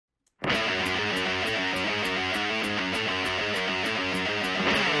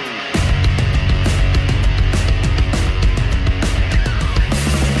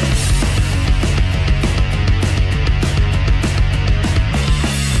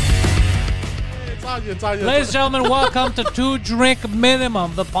Ladies and gentlemen, welcome to Two Drink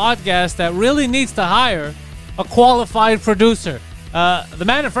Minimum, the podcast that really needs to hire a qualified producer. The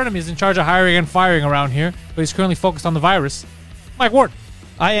man in front of me is in charge of hiring and firing around here, but he's currently focused on the virus. Mike Ward.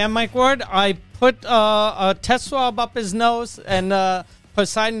 I am Mike Ward. I put a test swab up his nose, and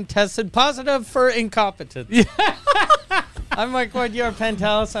Poseidon tested positive for incompetence. Yeah. I'm Mike Ward. You're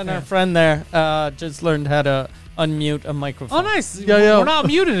Pantelis, and our friend there just learned how to unmute a microphone. Oh, nice. Yeah. We're not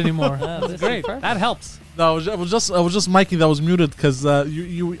muted anymore. This That's is great. perfect. That helps. No, I was just Mikey that was muted because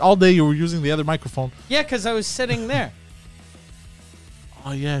you all day you were using the other microphone. Yeah, because I was sitting there.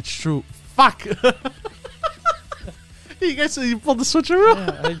 Oh yeah, it's true. Fuck. You guys, you pulled the switcheroo.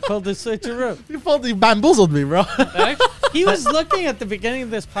 Yeah, I pulled the switcheroo. You bamboozled me, bro. He was looking at the beginning of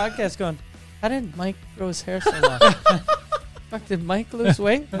this podcast going, how did Mike grow his hair so long? Fuck, did Mike lose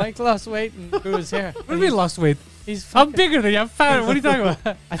weight? Mike lost weight and grew his hair. What do you mean lost weight? He's I'm fucking, bigger than you. I'm fatter. What are you talking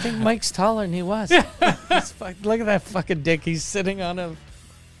about? I think Mike's taller than he was. Look at that fucking dick. He's sitting on a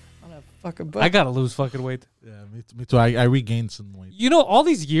fucking butt. I got to lose fucking weight. Yeah, me too. I regained some weight. You know, all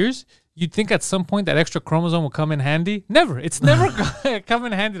these years, you'd think at some point that extra chromosome will come in handy. Never. It's never come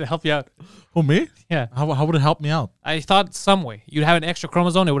in handy to help you out. Who, me? Yeah. How would it help me out? I thought some way. You'd have an extra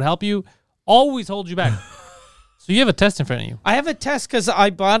chromosome. It would help you. Always hold you back. So you have a test in front of you. I have a test because I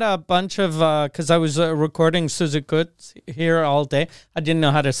bought a bunch of, because I was recording Suzikuts here all day. I didn't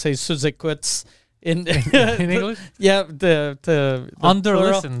know how to say Suzikuts in English? Yeah, the Under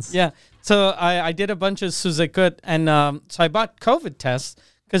plural. listens. Yeah. So I did a bunch of Suzikut, and so I bought COVID tests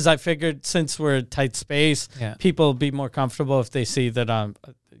because I figured since we're a tight space, people will be more comfortable if they see that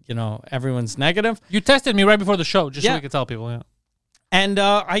everyone's negative. You tested me right before the show just so we could tell people. Yeah. And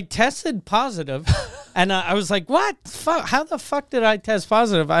I tested positive, and I was like, "What? Fuck? How the fuck did I test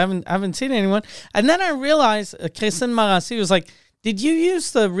positive? I haven't seen anyone." And then I realized Kristen Marassi was like, "Did you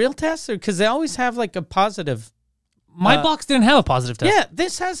use the real test? Because they always have like a positive." My box didn't have a positive test. Yeah,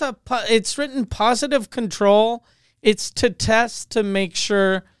 this has it's written positive control. It's to test to make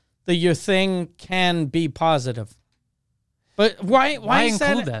sure that your thing can be positive. But why is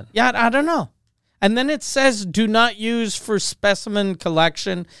include that? Yeah, I don't know. And then it says do not use for specimen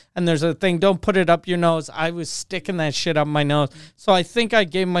collection. And there's a thing, don't put it up your nose. I was sticking that shit up my nose. So I think I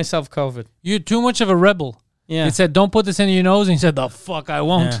gave myself COVID. You're too much of a rebel. Yeah. It said, don't put this in your nose. And you said, the fuck, I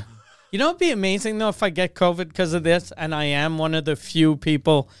won't. Yeah. You know, it'd be amazing, though, if I get COVID because of this, and I am one of the few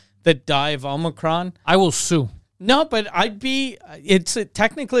people that die of Omicron. I will sue. No, but it's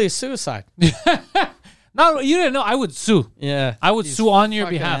technically a suicide. No, you didn't know. I would sue. Yeah. I would sue on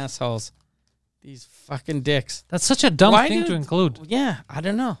your behalf. Assholes. These fucking dicks. That's such a dumb thing to include. Yeah, I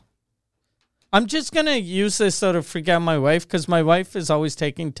don't know. I'm just going to use this to freak out my wife because my wife is always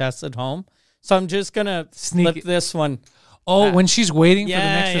taking tests at home. So I'm just going to slip this one. Oh, when she's waiting for the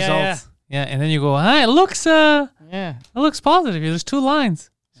next results. Yeah, and then you go, it looks positive. There's 2 lines.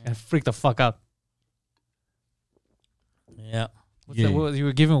 She's going to freak the fuck out. Yeah. You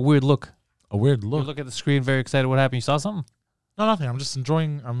were giving a weird look. A weird look. You look at the screen, very excited. What happened? You saw something? No, nothing. I'm just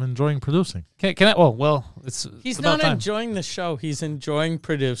enjoying producing. Can I? Oh, well, He's not enjoying the show. He's enjoying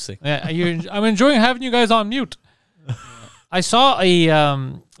producing. Yeah, I'm enjoying having you guys on mute. I saw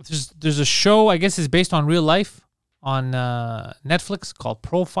there's a show, I guess it's based on real life on Netflix called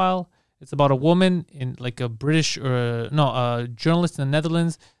Profile. It's about a woman in like a journalist in the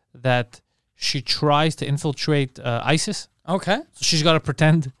Netherlands that she tries to infiltrate ISIS. Okay. So she's got to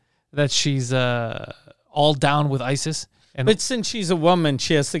pretend that she's all down with ISIS. But since she's a woman,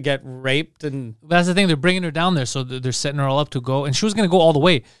 she has to get raped, and that's the thing. They're bringing her down there, so they're setting her all up to go. And she was gonna go all the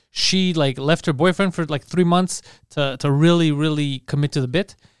way. She left her boyfriend for 3 months to really, really commit to the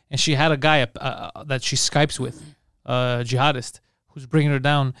bit. And she had a guy that she Skypes with, jihadist, who's bringing her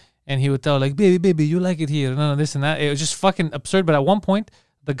down. And he would tell her baby, you like it here, no, this and that. It was just fucking absurd. But at one point,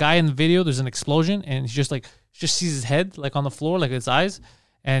 the guy in the video, there's an explosion, and he just sees his head on the floor, his eyes.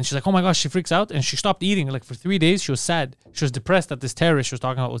 And she's like, oh my gosh, she freaks out. And she stopped eating. For 3 days, she was sad. She was depressed that this terrorist she was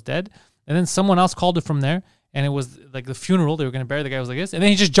talking about was dead. And then someone else called her from there. And it was the funeral. They were going to bury the guy. It was like this. And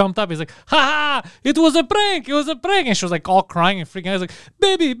then he just jumped up. He's like, ha ha, it was a prank. It was a prank. And she was all crying and freaking out. I was like,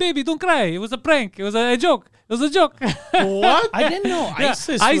 baby, don't cry. It was a prank. It was a joke. It was a joke. What? I didn't know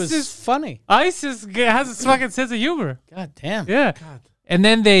ISIS was funny. ISIS has a fucking sense of humor. God damn. Yeah. God. And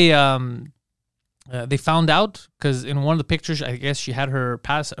then they found out because in one of the pictures, I guess she had her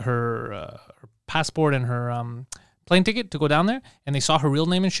passport and her plane ticket to go down there, and they saw her real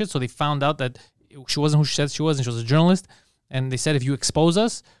name and shit. So they found out that she wasn't who she said she was, and she was a journalist. And they said, if you expose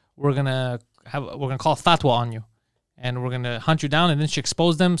us, we're gonna call a fatwa on you. and we're gonna hunt you down. And then she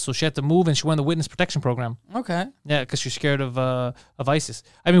exposed them, so she had to move, and she went on the witness protection program. Okay. Yeah, because she's scared of ISIS.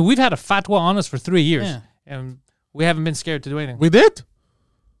 I mean, we've had a fatwa on us for 3 years, Yeah. and we haven't been scared to do anything. We did?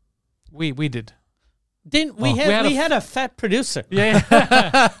 We did. Didn't we we had a fat producer? Yeah.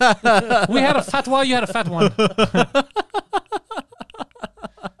 We had a fatwa. You had a fat one.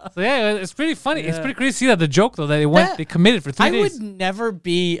 So yeah, it's pretty funny. It's pretty crazy to see that the joke though that they committed for 3 I days. would never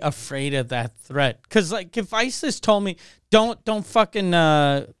be afraid of that threat because, like, if ISIS told me don't fucking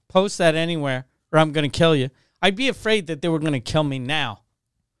post that anywhere or I'm gonna kill you, I'd be afraid that they were gonna kill me now.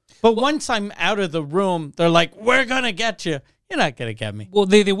 But once I'm out of the room, they're like, "We're gonna get you." You're not gonna get me. Well,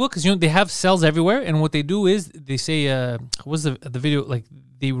 they will because they have cells everywhere, and what they do is they say, what's the video like?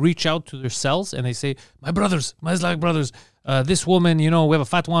 They reach out to their cells and they say, "My brothers, my Islamic brothers, this woman, we have a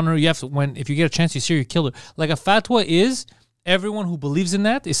fatwa on her. You have to if you get a chance, you serial kill her." Like a fatwa is everyone who believes in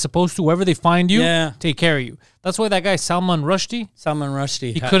that is supposed to wherever they find you, take care of you. That's why that guy Salman Rushdie,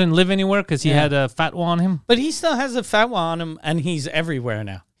 Rushdie, he couldn't live anywhere because he had a fatwa on him. But he still has a fatwa on him, and he's everywhere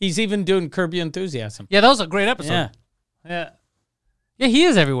now. He's even doing Curb Your Enthusiasm. Yeah, that was a great episode. Yeah, he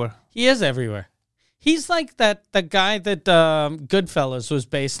is everywhere. He is everywhere. He's like the guy that Goodfellas was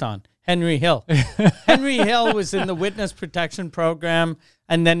based on, Henry Hill. Henry Hill was in the witness protection program,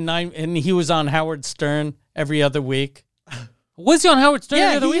 and then he was on Howard Stern every other week. Was he on Howard Stern?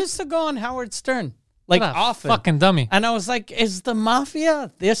 Yeah, the other he week? used to go on Howard Stern like What a often. fucking dummy. And I was like, is the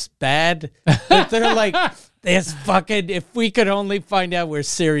mafia this bad? That they're like, this fucking, if we could only find out where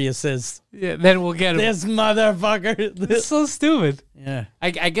Sirius is. Yeah, then we'll get him. This motherfucker. It's so stupid. Yeah. I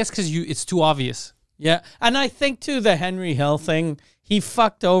guess because it's too obvious. Yeah. And I think, too, the Henry Hill thing, he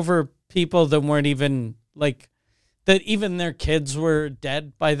fucked over people that weren't even, like, that even their kids were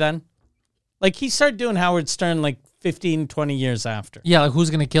dead by then. Like, he started doing Howard Stern, like, 15, 20 years after. Yeah, like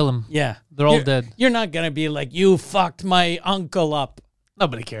who's going to kill him? Yeah. They're all dead. You're not going to be like, you fucked my uncle up.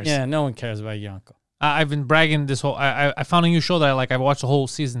 Nobody cares. Yeah, no one cares about your uncle. I've been bragging this whole... I found a new show that I like. I watched the whole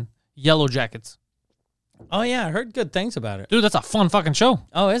season. Yellow Jackets. Oh, yeah, I heard good things about it. Dude, that's a fun fucking show.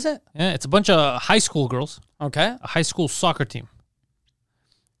 Oh, is it? Yeah, it's a bunch of high school girls. Okay. A high school soccer team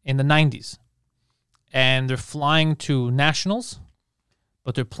in the 90s. And they're flying to nationals,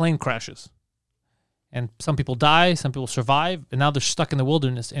 but their plane crashes. And some people die, some people survive, and now they're stuck in the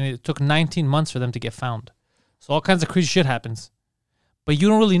wilderness. And it took 19 months for them to get found. So all kinds of crazy shit happens. But you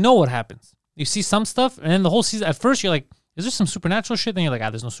don't really know what happens. You see some stuff, and then the whole season, at first you're like, is there some supernatural shit? Then you're like,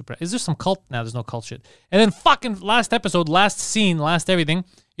 there's no is there some cult? No, there's no cult shit. And then fucking last episode, last scene, last everything,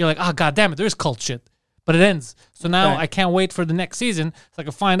 you're like, god damn it, there is cult shit. But it ends. So now I can't wait for the next season so I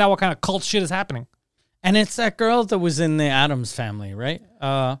can find out what kind of cult shit is happening. And it's that girl that was in the Addams Family, right?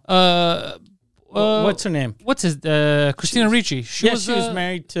 What's her name? What's his? Christina Ricci. She was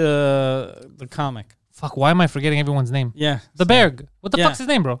married to the comic. Fuck, why am I forgetting everyone's name? Yeah. The Berg. What the fuck's his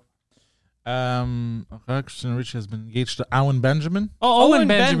name, bro? Okay, Christina Ricci has been engaged to Owen Benjamin. Oh, Owen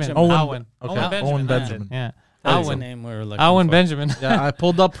Benjamin. Owen. Owen Okay, Benjamin. Owen Benjamin. Yeah. That's the name we were looking Owen for. Benjamin. Yeah, I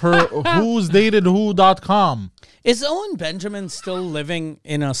pulled up her who'sdatedwho.com. Is Owen Benjamin still living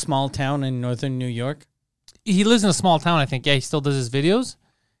in a small town in northern New York? He lives in a small town, I think. Yeah, he still does his videos.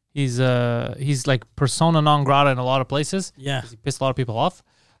 He's like persona non grata in a lot of places. Yeah. He pissed a lot of people off.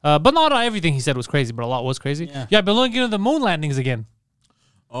 But not everything he said was crazy, but a lot was crazy. Yeah. I've been looking into the moon landings again.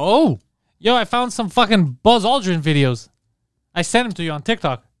 Oh, Yo, I found some fucking Buzz Aldrin videos. I sent them to you on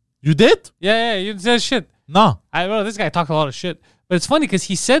TikTok. you did? Yeah, you said shit. No. This guy talked a lot of shit. But it's funny because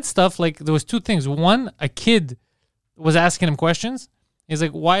he said stuff like there was two things. One, a kid was asking him questions. He's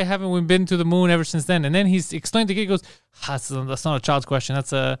like, why haven't we been to the moon ever since then? And then he's explained to the kid, he goes, that's not a child's question.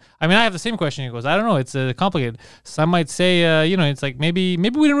 I have the same question. He goes, I don't know. It's complicated. Some might say, it's like maybe we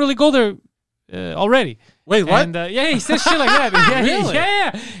didn't really go there already. Wait, what? And, he says shit like that. Yeah, Really?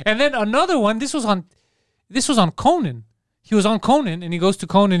 Yeah. And then another one, this was on Conan. He was on Conan, and he goes to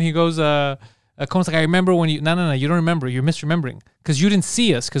Conan. He goes, Conan's like, I remember when you... No, you don't remember. You're misremembering. Because you didn't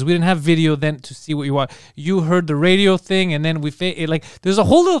see us, because we didn't have video then to see what you watched. You heard the radio thing, and then there's a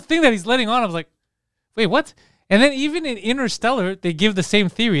whole little thing that he's letting on. I was like, wait, what? And then even in Interstellar, they give the same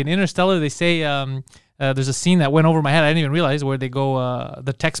theory. In Interstellar, they say there's a scene that went over my head. I didn't even realize where they go,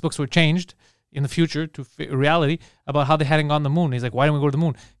 the textbooks were changed in the future to reality about how they hadn't gone to the moon. He's like, why didn't we go to the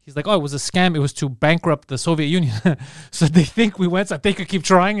moon? He's like, oh, it was a scam. It was to bankrupt the Soviet Union. So they think we went, so they could keep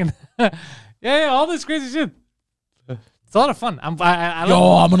trying. And yeah, all this crazy shit. It's a lot of fun. I'm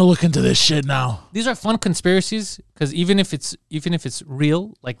gonna look into this shit now. These are fun conspiracies because even if it's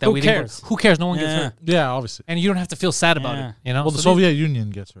real, like that, Who cares? Who cares? No one gets hurt, Yeah, obviously. and you don't have to feel sad about it. You know. Well, the Soviet Union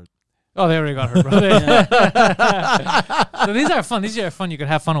gets hurt. Oh, they already got her, bro. So these are fun. These are fun. You can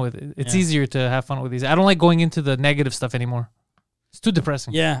have fun with. It's easier to have fun with these. I don't like going into the negative stuff anymore. It's too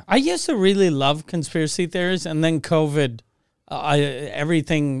depressing. Yeah, I used to really love conspiracy theories, and then COVID,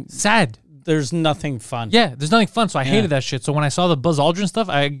 everything. Sad. There's nothing fun. Yeah, there's nothing fun. So I hated that shit. So when I saw the Buzz Aldrin stuff,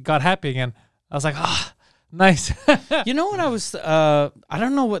 I got happy again. I was like, nice. You know what I was? I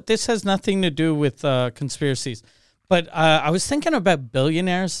don't know what this has nothing to do with conspiracies, but I was thinking about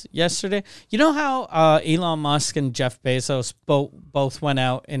billionaires yesterday. You know how Elon Musk and Jeff Bezos both went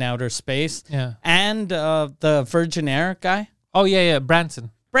out in outer space? Yeah. And the Virgin Air guy? Oh, yeah.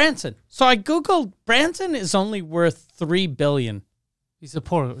 Branson. So I Googled, Branson is only worth $3 billion. He's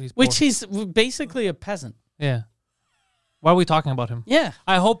poor. Which he's basically a peasant. Yeah. Why are we talking about him? Yeah.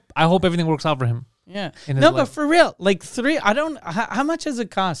 I hope everything works out for him. Yeah. In his No, life. but for real, like how much does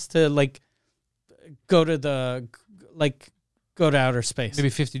it cost to like go to outer space? Maybe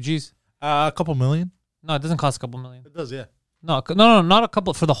 50 G's. A couple million. No, it doesn't cost a couple million. It does, yeah. No, not a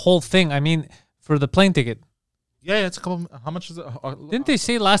couple for the whole thing. I mean, for the plane ticket. Yeah, it's a couple. How much is it? Didn't they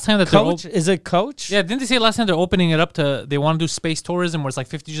say last time that Coach? Is it Coach? Yeah, didn't they say last time they're opening it up to they want to do space tourism where it's like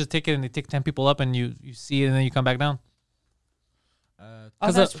 50 G's a ticket and they take 10 people up and you see it and then you come back down?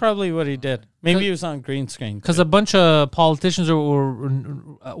 Oh, that's probably what he did. Maybe he was on green screen. Because a bunch of politicians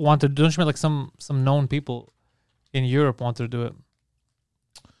wanted, don't you mean like some known people in Europe wanted to do it?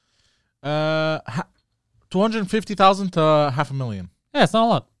 250,000 to $500,000. Yeah, it's not a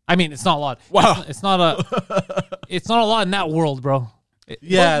lot. I mean, it's not a lot. Wow. It's not a lot in that world, bro.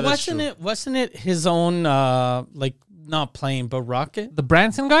 Yeah, Well, that's true. wasn't it his own not plane but rocket? The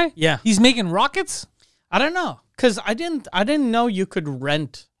Branson guy? Yeah. He's making rockets? I don't know, cuz I didn't know you could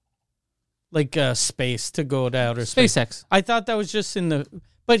rent like space to go to outer space. SpaceX. I thought that was just in the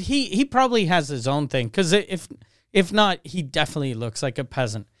but he probably has his own thing, cuz if not, he definitely looks like a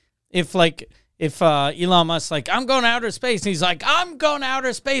peasant. If Elon Musk's like, I'm going to outer space, and he's like, I'm going to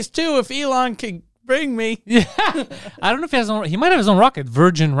outer space too if Elon can bring me. Yeah. I don't know if he has his own, he might have his own rocket.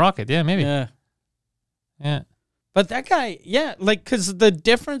 Virgin rocket. Yeah, maybe. Yeah. But that guy, because the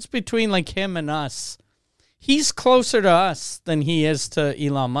difference between like him and us, he's closer to us than he is to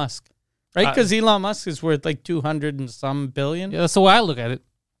Elon Musk, right? Because Elon Musk is worth like 200 and some billion. Yeah, that's the way I look at it.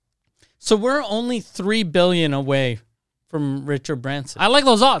 So we're only 3 billion away from Richard Branson. I like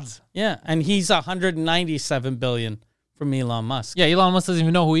those odds. Yeah, and he's 197 billion from Elon Musk. Yeah, Elon Musk doesn't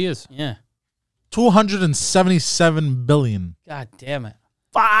even know who he is. Yeah. 277 billion. God damn it.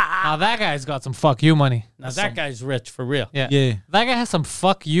 Now that guy's got some fuck you money. Now that guy's rich for real. Yeah. Yeah. That guy has some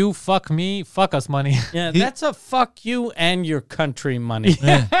fuck you, fuck me, fuck us money. Yeah, that's a fuck you and your country money.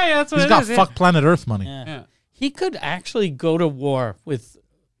 Yeah, that's what He's it got is, yeah. fuck planet Earth money. Yeah. Yeah. He could actually go to war with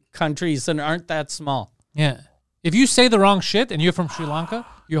countries that aren't that small. Yeah. If you say the wrong shit and you're from Sri Lanka,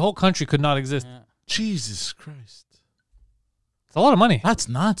 your whole country could not exist. Jesus Christ. It's a lot of money. That's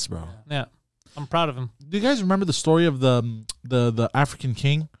nuts, bro. Yeah. I'm proud of him. Do you guys remember the story of the African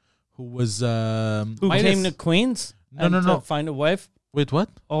king who was Who Midas. came to Queens? No, and no, to no. find a wife? wait, what?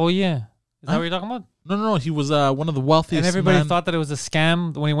 Oh, yeah. Is that Huh? what you're talking about? No, he was one of the wealthiest. And everybody men. thought that it was a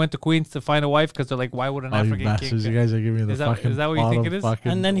scam when he went to Queens to find a wife because they're like, why would an Oh, you African king? bastards! You guys are giving me the Is that- fucking. is that what you think it is?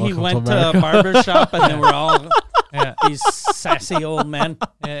 fucking And then he welcome went to America. a barber shop, and then we're all Yeah. these sassy old men.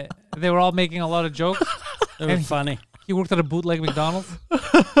 Yeah. They were all making a lot of jokes. They were And funny. He worked at a bootleg McDonald's.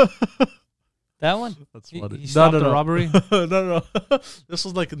 That one? That's He, funny. he stopped no. a robbery. no. This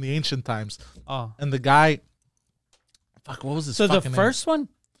was like in the ancient times, Oh. and the guy. Fuck, what was his? So the fucking name? first one?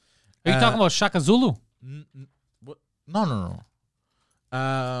 Are you talking about Shaka Zulu? What? No.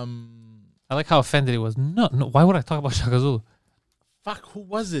 I like how offended he was. No. Why would I talk about Shaka Zulu? Fuck, who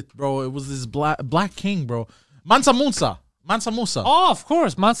was it, bro? It was this black king, bro. Mansa Musa. Oh, of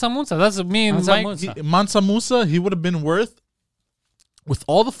course. Mansa Musa. That's me and Mansa Mike. Musa. Mansa Musa, he would have been worth, with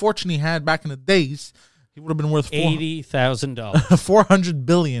all the fortune he had back in the days, he would have been worth $80,000. 400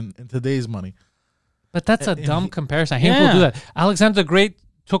 billion in today's money. But that's a dumb comparison. I hate people do that. Alexander the Great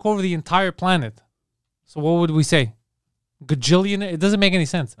took over the entire planet. So what would we say? Gajillion? It doesn't make any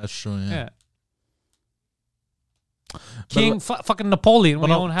sense. That's true, yeah. Yeah. King fucking Napoleon when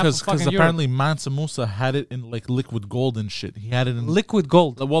he owned half of Because fucking Europe. apparently Mansa Musa had it in like liquid gold and shit. He had it in Liquid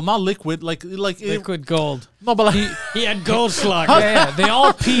gold. well, not liquid, like Liquid gold. no, but like He had gold slug. Yeah, they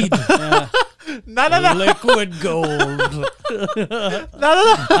all peed. no. Liquid gold.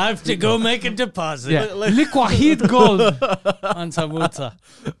 I have to go make a deposit. Yeah. Liquid gold. Mansa Musa.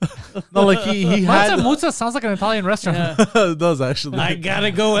 No, like he had Mansa Musa sounds like an Italian restaurant. it does actually. I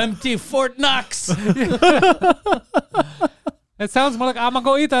gotta go empty Fort Knox. It sounds more like I'm gonna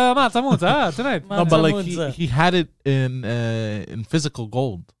go eat Mansa Musa tonight. no, but like Mansa Musa. he had it in physical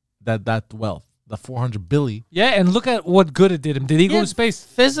gold. that wealth, the 400 billion. Yeah, and look at what good it did him. Did he go Yeah. to space?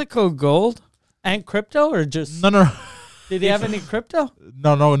 Physical gold and crypto, or just No, did he have any crypto?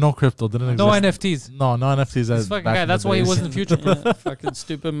 no crypto didn't No exist. NFTs. No NFTs. This fucking guy. That's why he wasn't in the future. Yeah, fucking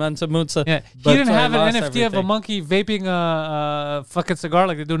stupid Mansa Musa. Yeah, he But- didn't So I have an lost NFT of a everything. monkey vaping a fucking cigar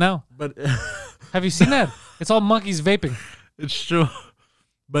like they do now. But Have you seen that? It's all monkeys vaping. it's true.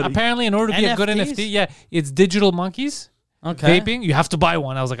 But Apparently, in order to be a good NFTs? NFT, yeah, it's digital monkeys Okay. vaping. You have to buy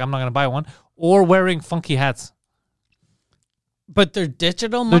one. I was like, I'm not gonna buy one. Or wearing funky hats. But they're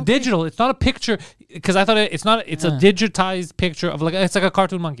digital. They're monkeys? digital. It's not a picture because I thought it's not. It's a digitized picture of it's like a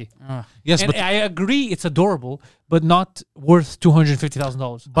cartoon monkey. yes, And but I agree, it's adorable, but not worth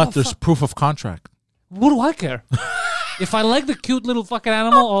 $250,000. but there's proof of contract. What do I care? If I like the cute little fucking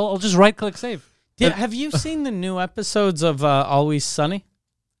animal, I'll just right click save. Have you seen the new episodes of Always Sunny?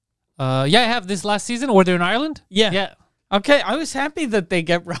 Yeah, I have this last season where they're in Ireland. Yeah. Yeah. Okay, I was happy that they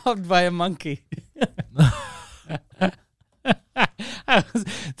get robbed by a monkey.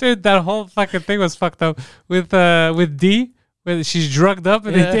 Dude, that whole fucking thing was fucked up with D, where she's drugged up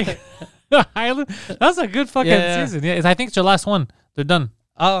and they take the island. That's a good fucking Yeah. season. Yeah, I think it's your last one. They're done.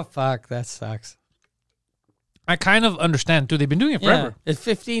 Oh fuck, that sucks. I kind of understand too. They've been doing it forever. Yeah, it's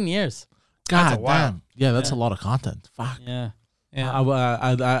 15 years. God while. damn. Yeah, that's a lot of content. Fuck. Yeah. Yeah.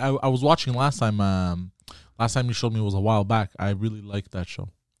 I was watching last time. Last time you showed me was a while back. I really liked that show.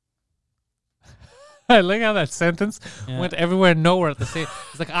 I like how that sentence Yeah. went everywhere and nowhere at the same.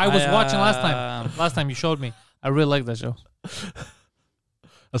 It's like I was watching last time. um, Last time you showed me. I really like that show.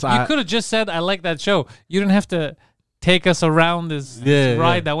 So You could have just said I like that show. You didn't have to take us around this Yeah,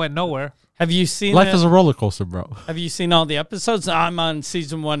 ride yeah. that went nowhere. Have you seen life it? is a roller coaster, bro. Have you seen all the episodes? I'm on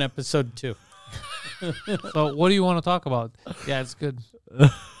season 1, episode 2. So what do you want to talk about? Yeah, it's good.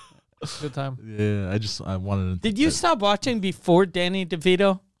 Good time. Yeah, I wanted to. Did you stop watching before Danny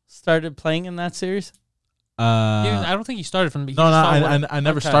DeVito started playing in that series? I don't think he started from the No, beginning. I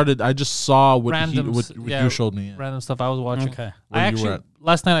never Okay. started. I just saw what Random what s- yeah, you showed me. Yeah. Random stuff I was watching. Okay. Where I you were actually at.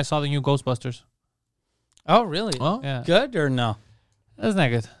 last night I saw the new Ghostbusters. Oh, really? Well, Yeah, Good or no? that's not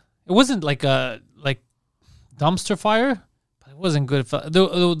good. It wasn't like a dumpster fire, but it wasn't good.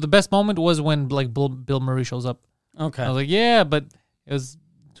 The best moment was when Bill Murray shows up. Okay. I was like, yeah, but it was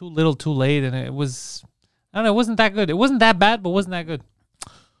too little, too late, and it was. I don't know. It wasn't that good. It wasn't that bad, but wasn't that good.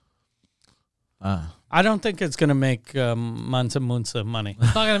 I don't think it's going to make Mansa Musa money.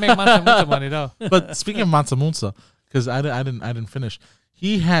 It's not gonna make much money though. but speaking of Mansa Musa, because I didn't finish.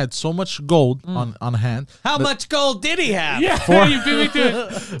 He had so much gold on hand. How much gold did he have? Yeah, you beat me to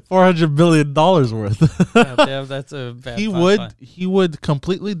it. $400 billion worth. Yeah, that's a bad he would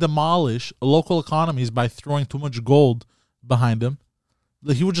completely demolish local economies by throwing too much gold behind him.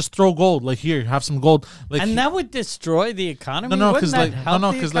 Like, he would just throw gold. Like, here, have some gold. Like, And that would destroy the economy? No, Wouldn't 'cause, that like- help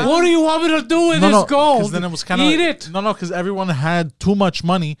no, the 'cause, like- economy? What do you want me to do with this gold? because then it was kind of Eat it. No, because everyone had too much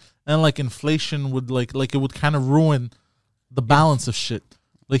money, and like inflation would like it would kind of ruin the balance of shit.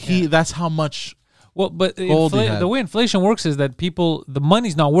 Like that's how much. Well, but Gold he had. the way inflation works is that the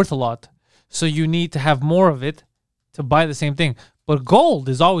money's not worth a lot, so you need to have more of it to buy the same thing. But gold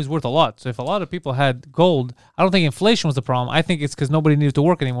is always worth a lot. So if a lot of people had gold, I don't think inflation was the problem. I think it's because nobody needed to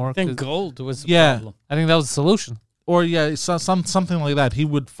work anymore. I think 'cause gold was the Yeah. problem. I think that was the solution. Or something like that. He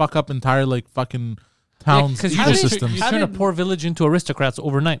would fuck up entire like fucking towns Because ecosystems. you turn a poor village into aristocrats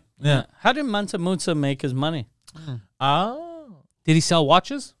overnight. Yeah. How did Mansa Musa make his money? Oh, Did he sell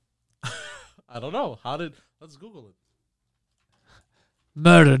watches? I don't know. Let's Google it.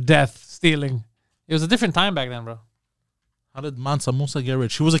 Murder, death, stealing. It was a different time back then, bro. How did Mansa Musa get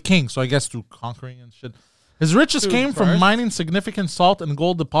rich? He was a king, so I guess through conquering and shit. His riches Through came from birth? mining significant salt and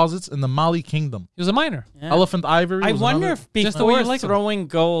gold deposits in the Mali kingdom. He was a miner. Yeah. Elephant ivory. I was wonder another- if Just the way before you like 'em. throwing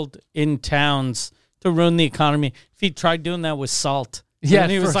gold in towns to ruin the economy, if he tried doing that with salt. Yeah,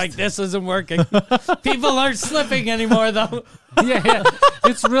 And he at was first. like, this isn't working. People aren't slipping anymore, though. Yeah.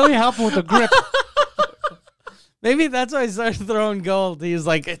 It's really helpful with the grip. Maybe that's why he started throwing gold. He was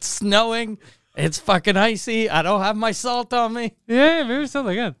like, it's snowing. It's fucking icy. I don't have my salt on me. Yeah, maybe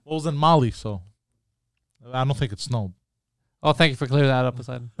something like that. Well, it was in Mali, so I don't think it snowed. Oh, thank you for clearing that up,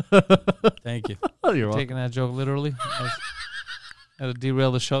 Poseidon. Thank you. Oh, you're Taking that joke literally. Had to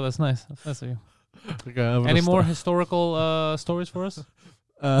derail the show. That's nice. That's nice of you. welcome. Any more historical stories for us?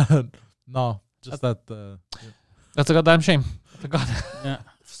 No, just that. That's a goddamn shame. That's a Yeah.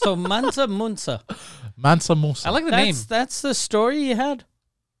 So Mansa Musa. Mansa Musa. I like the name. That's the story you had?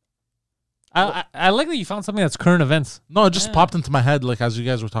 I like that you found something that's current events. No, it just Yeah. popped into my head like as you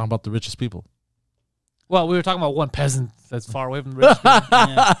guys were talking about the richest people. Well, we were talking about one peasant that's far away from the rich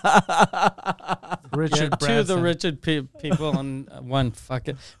people. Richard Two of the Branson. Richard people and one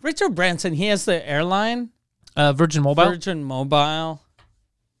fucking Richard Branson. He has the airline, Virgin Mobile. Virgin Mobile,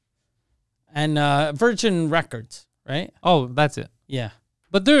 and Virgin Records, right? Oh, that's it. Yeah,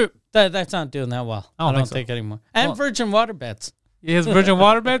 But that's not doing that well. I don't think so. think anymore. And Well- Virgin Waterbeds. he has Virgin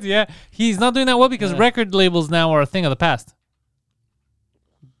Waterbeds. Yeah, he's not doing that well because record labels now are a thing of the past.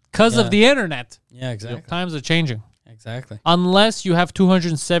 Because Yeah. of the internet, Yeah, exactly. times are changing. Exactly. Unless you have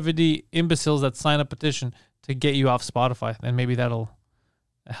 270 imbeciles that sign a petition to get you off Spotify, then maybe that'll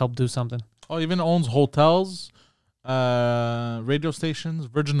help do something. Oh, even owns hotels, radio stations,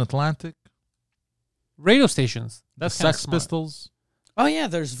 Virgin Atlantic, Radio stations. That's the kinda Sex smart. Pistols. Oh yeah,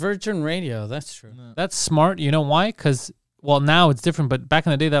 there's Virgin Radio. That's true. That's smart. You know why? Because, well, now it's different, but back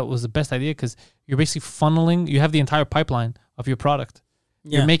in the day, that was the best idea because you're basically funneling, you have the entire pipeline of your product.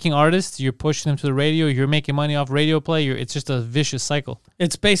 Yeah. You're making artists, you're pushing them to the radio, you're making money off radio play. It's just a vicious cycle.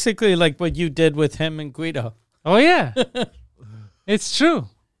 It's basically like what you did with him and Guido. Oh, yeah. It's true.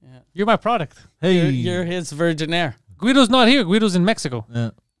 Yeah. You're my product. Hey, You're his Virgin Air. Guido's not here. Guido's in Mexico.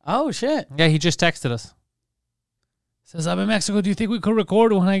 yeah. Oh shit. Yeah, he just texted us. Says, I'm in Mexico. Do you think we could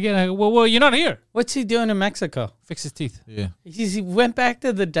record when I get? I go, well, you're not here. What's he doing in Mexico? Fix his teeth. Yeah. He went back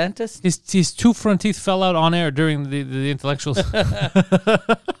to the dentist His two front teeth fell out on air during the intellectuals.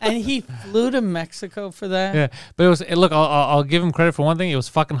 and he flew to Mexico for that. Yeah, but it was. Look, I'll give him credit for one thing. It was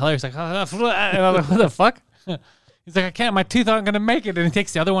fucking hilarious. Like, and I'm like, what the fuck? He's like, I can't. My teeth aren't gonna make it. And he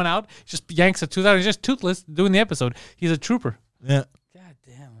takes the other one out. He just yanks a tooth out. He's just toothless doing the episode. He's a trooper. Yeah. God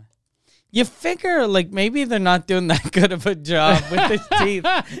damn it. You figure like maybe they're not doing that good of a job with his teeth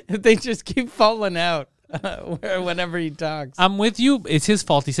if they just keep falling out whenever he talks. I'm with you. It's his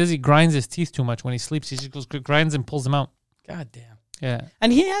fault. He says he grinds his teeth too much when he sleeps. He just goes grinds and pulls them out. God damn. Yeah,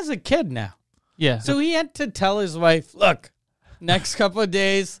 And he has a kid now. yeah. So he had to tell his wife, look, next couple of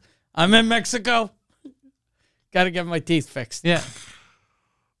days, I'm in Mexico. Got to get my teeth fixed. Yeah,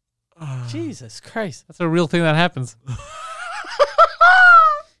 Jesus Christ. that's a real thing that happens.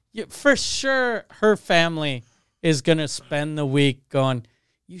 Yeah, for sure, her family is going to spend the week going,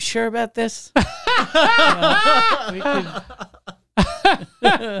 you sure about this? We could-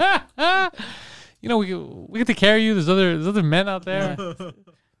 we get to carry you. There's other men out there.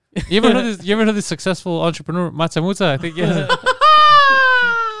 You ever know this successful entrepreneur Matsumoto? I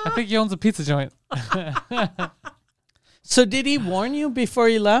think he owns a pizza joint. So did he warn you before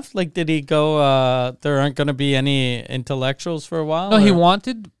he left? Like, did he go, there aren't going to be any intellectuals for a while? No, he or-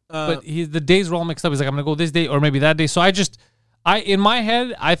 wanted, but the days were all mixed up. He's like, I'm gonna go this day or maybe that day. So in my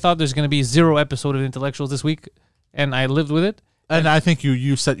head, I thought there's gonna be 0 episode of Intellectuals this week, and I lived with it. And I think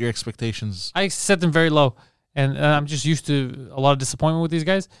you set your expectations. I set them very low, and I'm just used to a lot of disappointment with these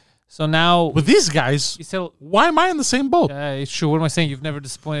guys. So now With these guys, he said, why am I in the same boat? it's true. What am I saying? You've never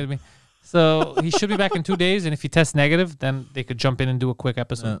disappointed me. So he should be back in 2 days, and if he tests negative, then they could jump in and do a quick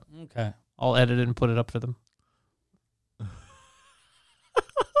episode. Okay. I'll edit it and put it up for them.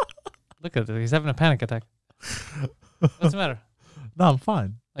 Look at it. He's having a panic attack. What's the matter? No, I'm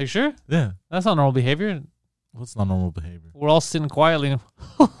fine. Are you sure? Yeah. That's not normal behavior. What's not normal behavior? We're all sitting quietly. And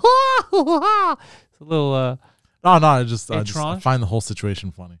it's a little. No, I just tranche? find the whole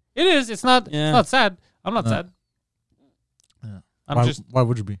situation funny. It is. It's not. Yeah. It's not sad. I'm not sad. Yeah. I'm Why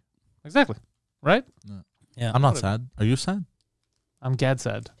would you be? exactly right. Yeah. I'm not sad. Are you sad? I'm gad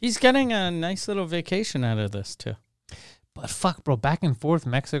sad. He's getting a nice little vacation out of this, too. But fuck, bro, back and forth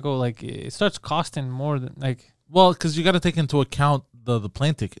Mexico, like it starts costing more than like. Well, because you got to take into account the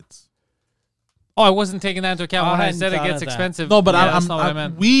plane tickets. Oh, I wasn't taking that into account Oh, when I I hadn't said it thought gets of that. expensive. No, but yeah, I'm that's not what I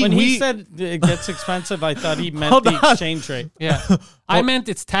meant. When he said it gets expensive, I thought he meant Hold the on. exchange rate. Yeah, I meant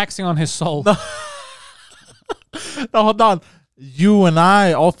it's taxing on his soul. No, hold on. You and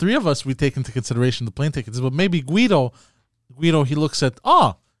I, all three of us, we take into consideration the plane tickets. But maybe Guido, he looks at,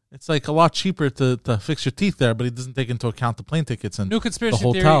 it's like a lot cheaper to fix your teeth there, but he doesn't take into account the plane tickets and New conspiracy the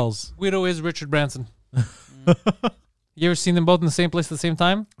hotels. theory: Guido is Richard Branson. You ever seen them both in the same place at the same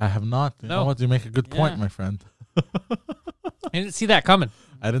time? I have not. You know what? You make a good point, Yeah. my friend. I didn't see that coming.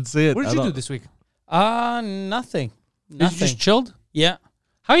 I didn't see it. What did you do this week? Nothing. Did you Nothing. just chilled? Yeah.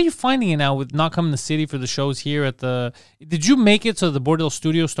 How are you finding it now with not coming to the city for the shows here at the? Did you make it so the Bordeaux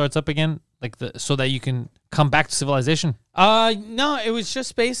studio starts up again, so that you can come back to civilization? No, it was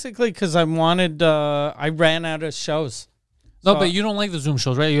just basically because I wanted, I ran out of shows. No, So but you don't like the Zoom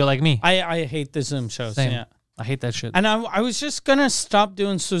shows, right? You're like me. I hate the Zoom shows. Same. Yeah. I hate that shit. And I was just going to stop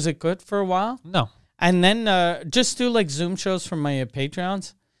doing Suzukut for a while No. and then just do like Zoom shows for my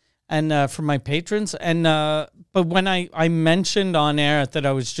Patreons and for my patrons. And but when I mentioned on air that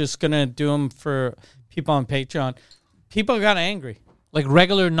I was just going to do them for people on Patreon. People got angry. Like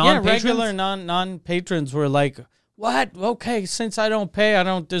regular non-patrons? Regular non-patrons were like, what? Okay, since I don't pay, I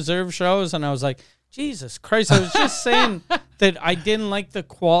don't deserve shows. And I was like, Jesus Christ. I was just saying that I didn't like the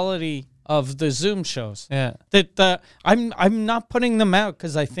quality of the Zoom shows. Yeah. That I'm not putting them out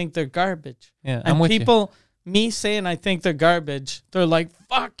because I think they're garbage. Yeah, and I'm with you. people, me saying I think they're garbage, they're like,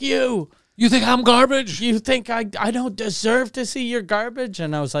 fuck you. You think I'm garbage? You think I don't deserve to see your garbage?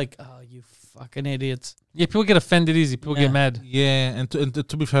 And I was like, oh, you fucking idiots. Yeah, people get offended easy. People Yeah. get mad. Yeah, and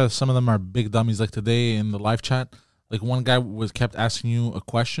to be fair, some of them are big dummies. Like today in the live chat, like one guy kept asking you a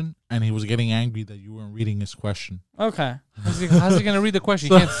question, and he was getting angry that you weren't reading his question. Okay. How's he going to read the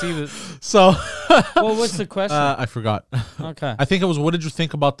question? You can't see the... So Well, what's the question? I forgot. Okay. I think it was, what did you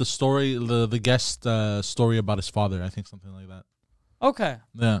think about the story, the guest story about his father? I think something like that. Okay.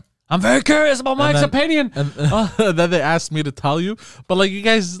 Yeah. I'm very curious about Mike's then- opinion. And then they asked me to tell you, but like you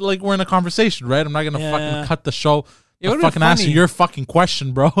guys like we're in a conversation, right? I'm not gonna Yeah. fucking cut the show. It to would've been fucking answer funny. your fucking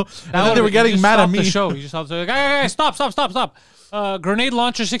question, bro. And then they were You getting just mad at stopped me. The show. You just stopped. Like, hey, stop. Grenade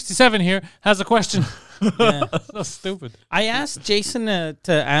Launcher 67 here has a question. Yeah. So stupid. I asked Jason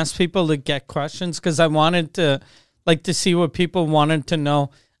to ask people to get questions because I wanted to see what people wanted to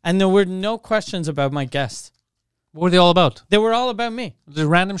know. And there were no questions about my guest. What were they all about? They were all about me. The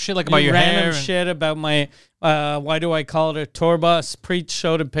random shit like about your random hair. and- shit about my why do I call it a tour bus? Preach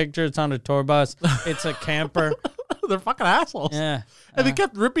showed a picture. It's on a tour bus. It's a camper. They're fucking assholes. Yeah. And they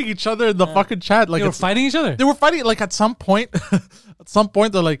kept ripping each other in the fucking chat. Like They were it's- fighting each other. They were fighting. Like at some point,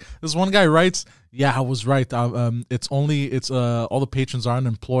 they're like, this one guy writes, "Yeah, I was right. It's all the patrons are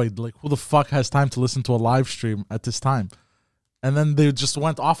unemployed. Like, who the fuck has time to listen to a live stream at this time?" And then they just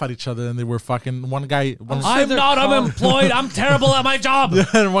went off at each other, and they were fucking. One guy, I'm not unemployed. I'm terrible at my job.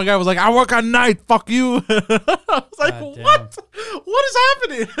 and one guy was like, "I work at night. Fuck you." I was like, God damn. "What? What is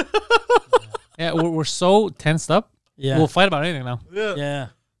happening?" Yeah, we're so tensed up. Yeah. We'll fight about anything now. Yeah.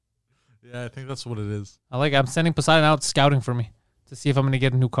 Yeah, I think that's what it is. I'm sending Poseidon out scouting for me to see if I'm going to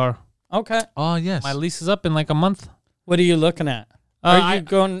get a new car. Okay. Oh yes. My lease is up in like a month. What are you looking at? Are I- you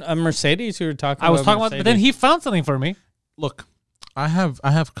going a Mercedes? You were talking. I was about talking about, but then he found something for me. Look, I have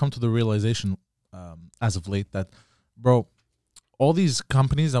come to the realization as of late that, bro, all these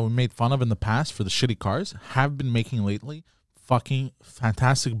companies that we made fun of in the past for the shitty cars have been making lately fucking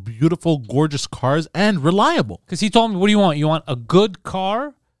fantastic, beautiful, gorgeous cars and reliable. Because he told me, what do you want? You want a good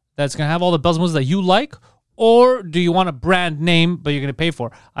car that's going to have all the bells and whistles that you like? Or do you want a brand name, but you're going to pay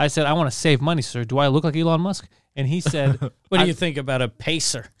for? I said, I want to save money, sir. Do I look like Elon Musk? And he said, What do you think about a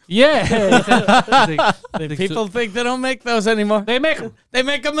Pacer? yeah. People think they don't make those anymore. They make them. They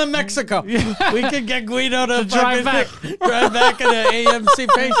make them in Mexico. We could get Guido to drive fucking drive back in an AMC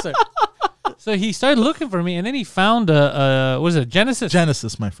Pacer. So he started looking for me, and then he found what is it, Genesis?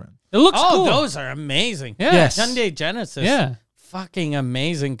 Genesis, my friend. It looks Oh, cool. those are amazing. Yeah. Yes. Hyundai Genesis. Yeah. Fucking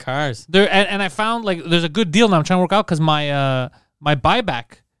amazing cars. And I found like there's a good deal now. I'm trying to work out because my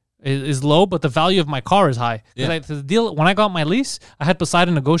buyback is low, but the value of my car is high. 'Cause Yeah. the deal when I got my lease, I had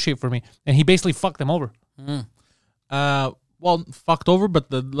Poseidon negotiate for me, and he basically fucked them over. Well, fucked over, but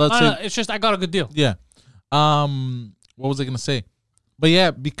let's say It's just I got a good deal. yeah. What was I gonna say? But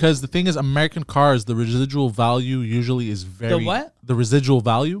yeah, because the thing is, American cars, the residual value usually is very The what? The residual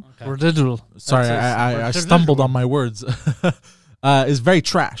value. Residual. Sorry, That's I stumbled on my words. Is very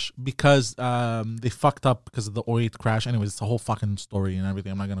trash because they fucked up because of the 08 crash. Anyways, it's a whole fucking story and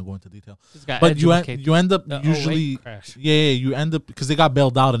everything. I'm not gonna go into detail. This guy But you educated. end up The 08 usually crash. yeah, you end up because they got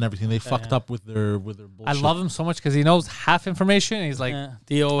bailed out and everything. They fucked up with their bullshit. I love him so much because he knows half information. And he's like, Yeah.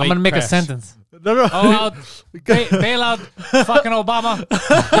 The 08 I'm gonna make a crash. sentence. No. Oh, out, bail out, fucking Obama,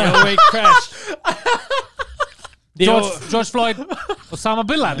 The 08 crash. The George Floyd, Osama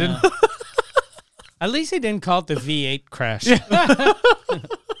bin Laden. At least he didn't call it the V8 crash. The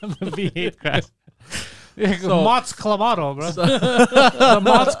V8 crash. Mott's Clamato, bro. The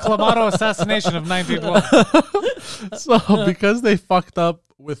Mott's Clamato assassination of 1912. So because they fucked up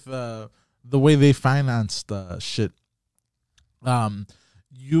with the way they financed shit,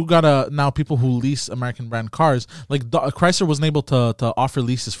 you gotta now people who lease American brand cars like Chrysler wasn't able to offer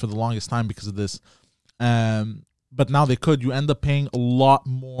leases for the longest time because of this, but now they could. You end up paying a lot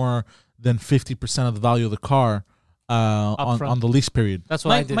more than 50% of the value of the car on the lease period. That's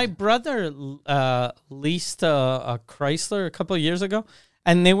what I My, did. my brother leased a Chrysler a couple of years ago,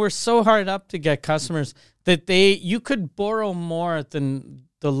 and they were so hard up to get customers that you could borrow more than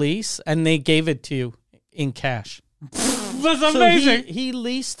the lease, and they gave it to you in cash. That's So amazing. he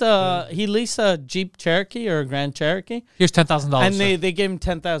leased a Jeep Cherokee or a Grand Cherokee, Here's $10,000. and they gave him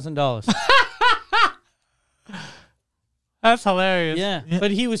 $10,000. That's hilarious. Yeah. Yeah.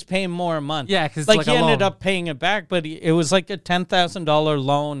 But he was paying more a month. Yeah, because Like, he a ended loan. up paying it back, but it was like a $10,000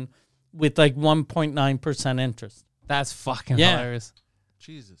 loan with like 1.9% interest. That's fucking Yeah. hilarious.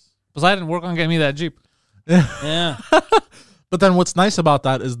 Jesus. Poseidon, work on getting me that Jeep. Yeah. But then what's nice about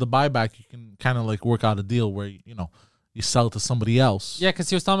that is the buyback. You can kind of like work out a deal where you sell it to somebody else. Yeah, because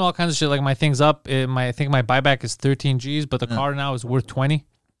he was telling me all kinds of shit. Like my thing's up. I think my buyback is 13 G's, but the car now is worth 20.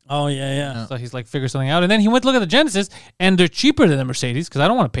 Oh, yeah. So he's like, figure something out. And then he went to look at the Genesis, and they're cheaper than the Mercedes because I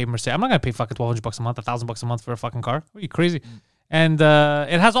don't want to pay Mercedes. I'm not gonna pay fucking $1,200 a month, $1,000 a month for a fucking car. Are you crazy? And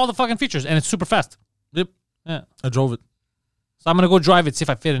it has all the fucking features, and it's super fast. Yep. Yeah. I drove it. So I'm gonna go drive it, see if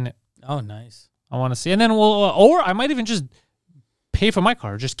I fit in it. Oh, nice. I want to see, and then or I might even just pay for my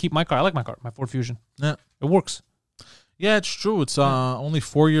car, just keep my car. I like my car, my Ford Fusion. Yeah. It works. Yeah, it's true. It's only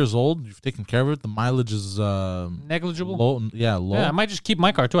 4 years old. You've taken care of it. The mileage is Negligible. low. Yeah, low. Yeah, I might just keep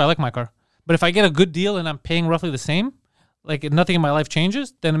my car too. I like my car. But if I get a good deal and I'm paying roughly the same, like nothing in my life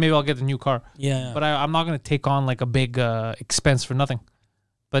changes, then maybe I'll get a new car. Yeah. But I'm not gonna take on like a big expense for nothing.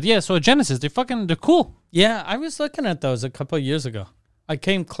 But yeah, so a Genesis, they're cool. Yeah, I was looking at those a couple of years ago. I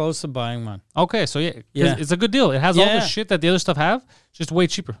came close to buying one. Okay, so yeah, Yeah. it's a good deal. It has all the Yeah. shit that the other stuff have, just way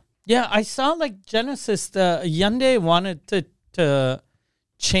cheaper. Yeah, I saw like Genesis. The Hyundai wanted to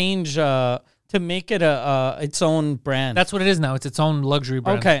change to make it its own brand. That's what it is now. It's its own luxury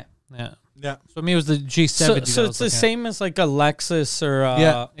brand. okay. Yeah. Yeah. So me, it was the G70. So, that so I it's was the looking at. same as like a Lexus or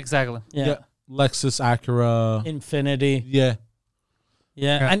Yeah. Exactly. yeah. Lexus, Acura. Infinity. Yeah.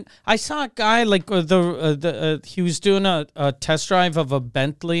 Yeah, Yeah. and I saw a guy like he was doing a test drive of a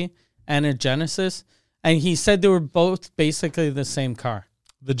Bentley and a Genesis, and he said they were both basically the same car.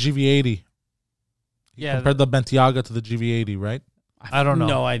 The GV80. Yeah. Compared the Bentiaga to the GV80, right? I don't know.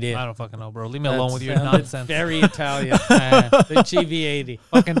 No idea. I don't fucking know, bro. Leave me alone with your Sounded nonsense. Very Italian. Eh, The GV80.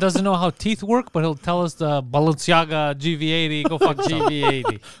 fucking doesn't know how teeth work, but he'll tell us the Balenciaga GV80. Go fuck yourself.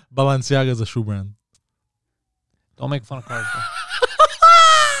 GV80. Balenciaga is a shoe brand. Don't make fun of cars, bro.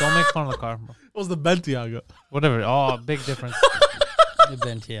 Don't make fun of the car, bro. It was the Bentiaga. Whatever. Oh, big difference. The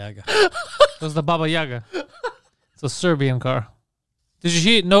Bentiaga. It was the Baba Yaga. It's a Serbian car. Did you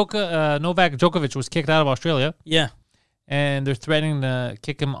hear Novak Djokovic was kicked out of Australia, Yeah. and they're threatening to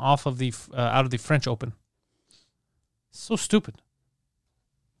kick him off of the out of the French Open. So stupid.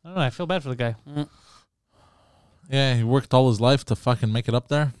 I don't know. I feel bad for the guy. Yeah, he worked all his life to fucking make it up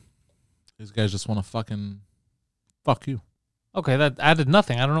there. These guys just want to fucking fuck you. Okay, that added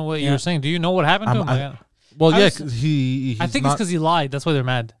nothing. I don't know what you Yeah. were saying. Do you know what happened to him? Well, I yeah, was- 'cause he's I think not, it's because he lied. That's why they're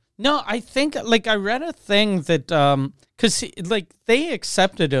mad. No, I think like I read a thing that because like they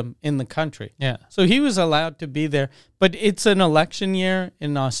accepted him in the country. Yeah. So he was allowed to be there, but it's an election year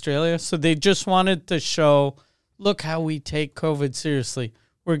in Australia, so they just wanted to show, look how we take COVID seriously.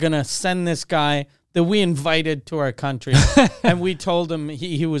 We're gonna send this guy that we invited to our country, and we told him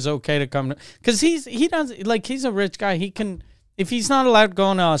he was okay to come, because he's a rich guy. He can, if he's not allowed to go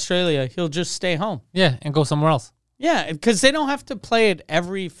into Australia, he'll just stay home. Yeah, and go somewhere else. Yeah, because they don't have to play at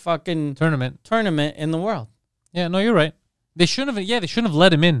every fucking Tournament. tournament in the world. Yeah, no, you're right. They shouldn't have. Yeah, they shouldn't have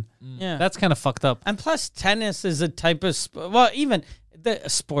let him in. Yeah, That's kind of fucked up. and plus tennis is a type of well, even the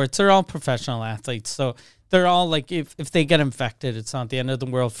sports are all professional athletes, so they're all like if they get infected, it's not the end of the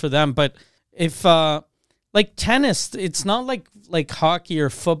world for them. But if like tennis, it's not like hockey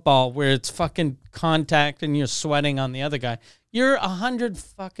or football where it's fucking contact and you're sweating on the other guy. You're 100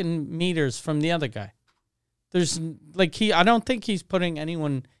 fucking meters from the other guy. There's like I don't think he's putting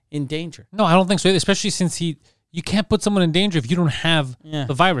anyone in danger. No, I don't think so. Especially since you can't put someone in danger if you don't have Yeah.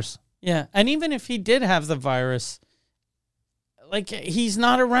 the virus. Yeah, and even if he did have the virus, like he's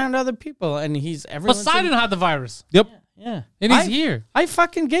not around other people, and everyone's Poseidon had the virus, Yep. yeah, and he's here. I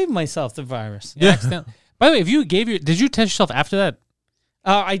fucking gave myself the virus. Yeah. Accidentally. By the way, if you did you test yourself after that?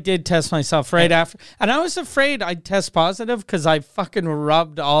 I did test myself right after, and I was afraid I'd test positive because I fucking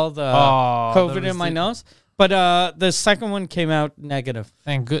rubbed all the COVID in my nose. But the second one came out negative.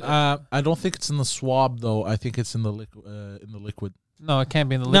 Thank good. I don't think it's in the swab though. I think it's in the liquid. No, it can't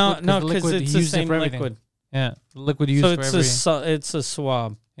be in the No, liquid. no, the because liquid, it's he the used it same for everything. liquid. Yeah, the liquid used So for it's everything. it's a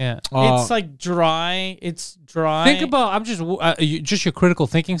swab. Yeah. It's like dry. It's dry. Think about. I'm just your critical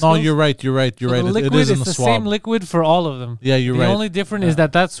thinking No, skills. you're right. You're right. You're So right. the liquid it is in is the the swab. same liquid for all of them. Yeah, you're The right. only difference is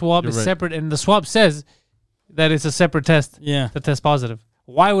that swab You're is right. separate, and the swab says that it's a separate test Yeah. to test positive.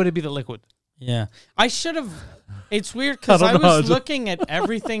 Why would it be the liquid? Yeah. I should have. It's weird because I don't know. was looking at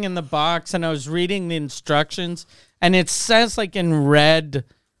everything in the box and I was reading the instructions, and it says, like, in red,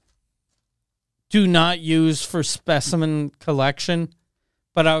 do not use for specimen collection.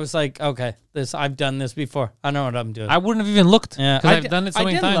 But I was like, okay, I've done this before. I know what I'm doing. I wouldn't have even looked. Yeah, Because I've done it so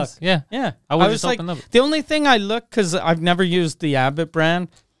many didn't times. look. Yeah. Yeah, I would've was just opened up. The only thing I looked, because I've never used the Abbott brand,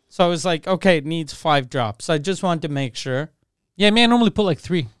 so I was like, okay, it needs 5 drops. I just wanted to make sure. Yeah, man, I normally put like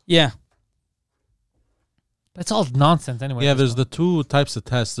 3. Yeah, But it's all nonsense anyway. Yeah, there's the 2 types of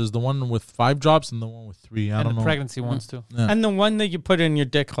tests. There's the one with 5 drops and the one with 3. I and don't the know. pregnancy ones too. Yeah. and the one that you put in your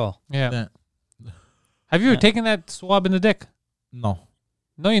dick hole. Yeah. Yeah. Have you ever Yeah. taken that swab in the dick? No,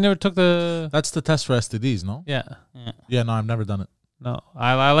 No, you never took the. that's the test for STDs. No. Yeah. Yeah, no, I've never done it. No,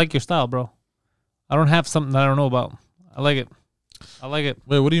 I like your style, bro. I don't have something that I don't know about. I like it. I like it.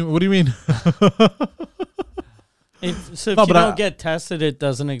 Wait, what do you mean? If No, you but don't get tested, it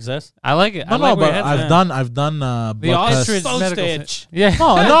doesn't exist. I like it. I No, like where but your head's I've at. done the blood tests. ostrich Supposed medical. to center. itch. Yeah.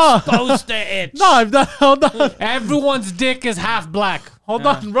 No, Supposed to itch. no, I've done. Hold on, Everyone's dick is half black. hold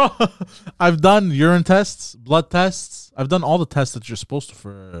on, bro. I've done urine tests, blood tests. I've done all the tests that you're supposed to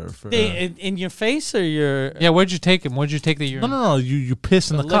for. In your face or your Yeah, where'd you take him? Where'd you take the urine? No. You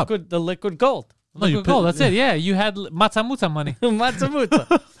piss in the cup. the liquid gold. No, you Liquid gold. piss- That's it. Yeah, you had matzamuta money. Matsumoto.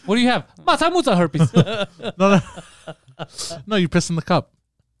 What do you have? Matzamuta herpes. No, you piss in the cup.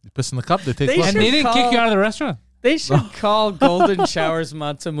 You piss in the cup. They take They blood And should they didn't kick call- you out of the restaurant. They should call golden showers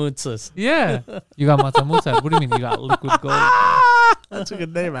Matsumotsas. Yeah. You got matzamuta. What do you mean you got liquid gold? That's a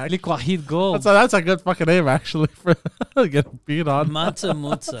good name, actually. Liquid gold. That's a good fucking name, actually, for getting beat on.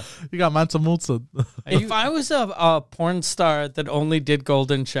 Matsumutsa. You got Mansamutsa. If I was a porn star that only did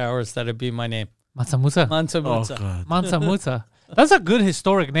golden showers, that'd be my name. Matzamuta. Matsumutsa. God. Matzamuta. That's a good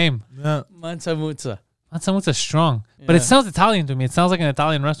historic name. Yeah. Matsumutsa. Matzamuta strong. But it Yeah. sounds Italian to me. It sounds like an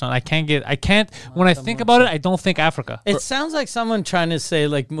Italian restaurant. I can't, when I think about it, I don't think Africa. It sounds like someone trying to say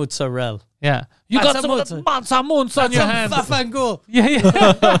like mozzarella. Yeah. You got some Matzamuta. matzamuta on your hands. Fafangul. Yeah, yeah.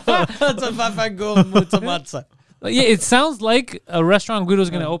 That's a fafangul mutsamutsa. Yeah, it sounds like a restaurant Guido's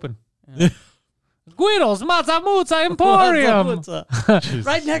going to open. Guido's Matzamuta Emporium.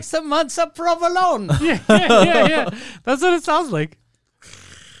 Right next to Mansa Provolone. yeah. That's what it sounds like.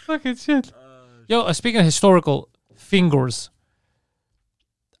 Fucking shit. Yo, speaking of historical fingers,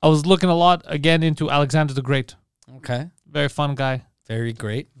 I was looking a lot again into Alexander the Great. Okay. Very fun guy. Very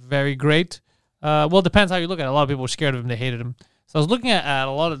great. Very great. Well, it depends how you look at it. A lot of people were scared of him. They hated him. So I was looking at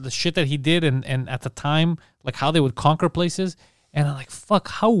a lot of the shit that he did and at the time, like how they would conquer places. And I'm like, fuck,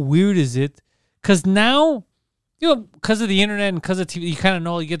 how weird is it? Because now, you know, because of the internet and because of TV, you kind of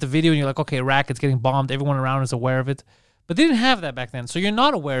know, you get the video and you're like, okay, Iraq, it's getting bombed. Everyone around is aware of it. But they didn't have that back then. So you're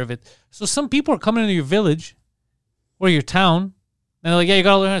not aware of it. So some people are coming into your village or your town and they're like, yeah, you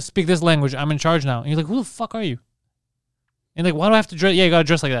got to learn how to speak this language. I'm in charge now. And you're like, who the fuck are you? And like, why do I have to dress? Yeah, you got to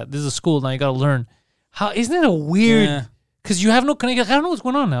dress like that. This is a school now. You got to learn. How isn't it a weird? Yeah. Because you have no connection. I don't know what's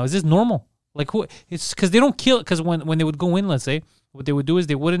going on now. Is this normal? Like, who? It's because they don't kill. Because when they would go in, let's say, what they would do is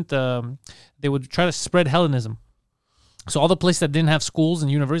they wouldn't. They would try to spread Hellenism. So all the places that didn't have schools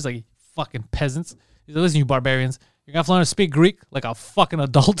and universities, like fucking peasants, they listen, you barbarians, you're gonna have to learn to speak Greek like a fucking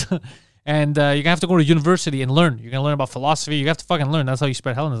adult, and you're gonna have to go to university and learn. You're gonna learn about philosophy. You have to fucking learn. That's how you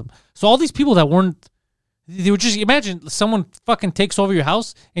spread Hellenism. So all these people that weren't, they would just imagine someone fucking takes over your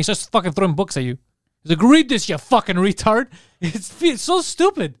house and he starts fucking throwing books at you. He's like, read this, you fucking retard. It's so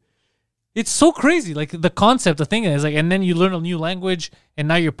stupid. It's so crazy. Like the concept, the thing is like, and then you learn a new language and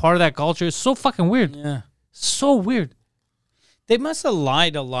now you're part of that culture. It's so fucking weird. Yeah. So weird. They must have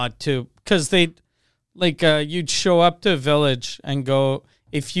lied a lot too, because they, like, you'd show up to a village and go,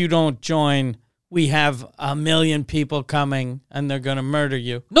 if you don't join, we have 1 million people coming and they're gonna murder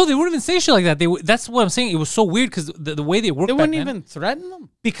you. No, they wouldn't even say shit like that. That's what I'm saying. It was so weird because the way they worked They back wouldn't then, even threaten them.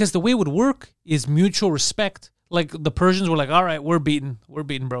 because the way it would work is mutual respect. Like the Persians were like, all right, we're beaten,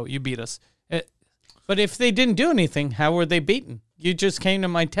 bro. You beat us. But if they didn't do anything, how were they beaten? You just came to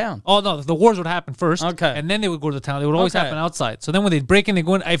my town. Oh no, the wars would happen first, Okay. and then they would go to the town. They would always Okay. happen outside. So then when they'd break in, they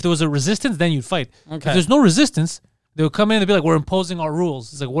go in. If there was a resistance, then you'd fight. Okay. If there's no resistance, they would come in and be like, "We're imposing our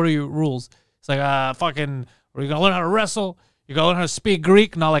rules." It's like, "What are your rules?" It's like, fucking, are you gonna learn how to wrestle? You gotta learn how to speak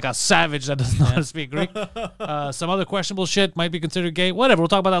Greek, not like a savage that doesn't know how to speak Greek. Some other questionable shit might be considered gay. Whatever, we'll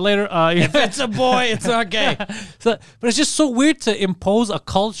talk about that later. If it's a boy, it's not gay. So, but it's just so weird to impose a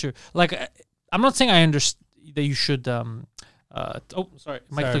culture. Like, I'm not saying I understand that you should. Sorry, Mike Sorry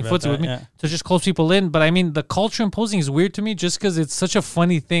playing about footsie with that, me yeah. to just close people in. But I mean, the culture imposing is weird to me, just because it's such a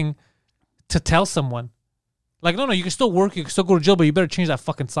funny thing to tell someone. Like, no, you can still work, you can still go to jail, but you better change that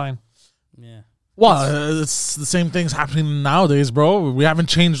fucking sign. Yeah. Well, it's the same things happening nowadays, bro. We haven't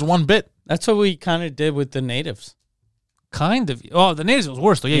changed one bit. That's what we kind of did with the natives. Kind of. Oh, the natives was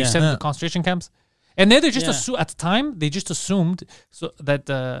worse though. Yeah, you Yeah. sent them Yeah. to concentration camps, and then they just Yeah. at the time they just assumed so that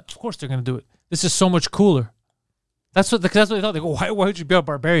of course they're gonna do it. This is so much cooler. That's what they thought. They go, why would you be a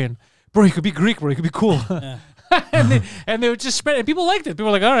barbarian, bro? You could be Greek, bro. You could be cool. and they would just spread. And people liked it. People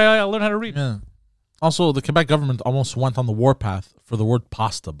were like, all right, I'll learn how to read. Yeah. Also, the Quebec government almost went on the warpath for the word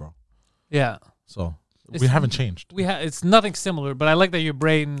pasta, bro. Yeah. So we It's- haven't changed. It's nothing similar, but I like that your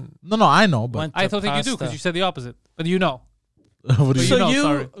brain. No, I know, but Went I to don't think you do pasta. because you said the opposite. But you know. what do you So So know, you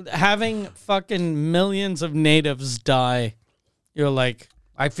sorry. having fucking millions of natives die, you're like,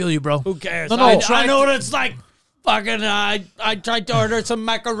 I feel you, bro. who cares? No, no. I know what it's like. Fucking, I tried to order some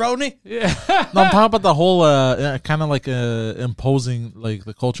macaroni. No, I'm talking about the whole kind of like imposing like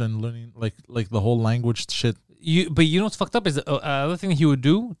the culture and learning like the whole language shit. But you know what's fucked up is another thing he would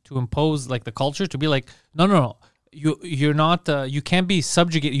do to impose like the culture to be like, no. You're not. You can't be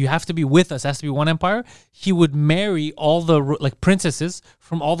subjugated. You have to be with us. It has to be one empire. He would marry all the like princesses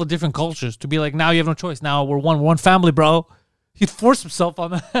from all the different cultures to be like, now you have no choice. Now we're one family, bro. He'd force himself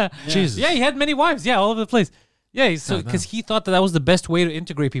on that. Jesus. Yeah, he had many wives. Yeah, all over the place. Yeah, so because he thought that was the best way to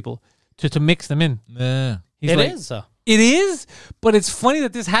integrate people, to mix them in. Yeah. He's It like, is, though. It is, but it's funny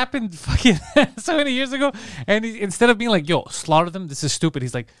that this happened fucking so many years ago. And instead of being like, yo, slaughter them, this is stupid.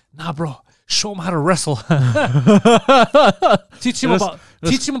 He's like, nah, bro, show them how to wrestle. teach him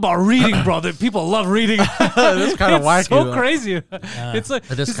about reading, bro. That people love reading. That's kind of wacky. It's so though. crazy. It's like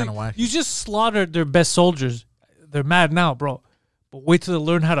It is he's kinda like, wacky. You just slaughtered their best soldiers. They're mad now, bro. But wait till they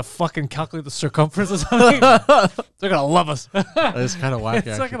learn how to fucking calculate the circumference or something. They're gonna love us. It's kind of wacky. It's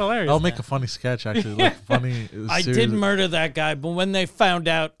actually. fucking hilarious. I'll make a funny sketch actually. Like funny. I serious. did murder that guy, but when they found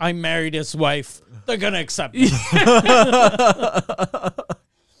out I married his wife, they're gonna accept me.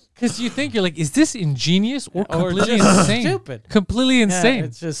 Because you think you're like, is this ingenious or Or completely just insane? stupid. Completely Yeah, insane.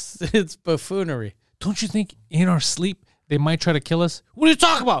 it's buffoonery. Don't you think in our sleep they might try to kill us? What are you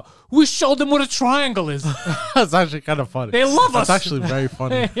talking about? We showed them what a triangle is. That's actually kind of funny. They love us. That's actually very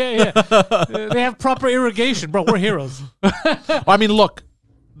funny. yeah. They have proper irrigation, bro. We're heroes. Well, I mean, look,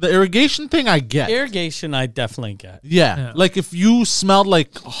 the irrigation thing I get. Irrigation, I definitely get. Yeah. Like if you smelled like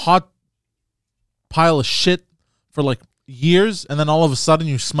a hot pile of shit for like years and then all of a sudden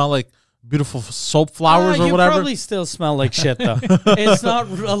you smell like beautiful soap flowers or you whatever. probably still smell like shit, though. It's not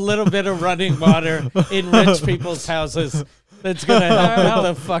a little bit of running water in rich people's houses that's going to help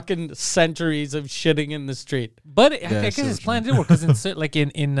with the fucking centuries of shitting in the street. But I I guess see his what plan did work because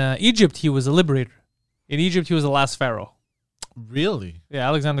in Egypt he was a liberator. In Egypt he was the last pharaoh. Really? Yeah,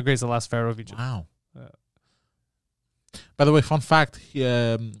 Alexander the Great is the last pharaoh of Egypt. Wow. By the way, fun fact,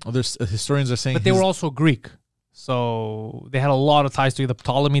 there's historians are saying But they were also Greek. So they had a lot of ties to the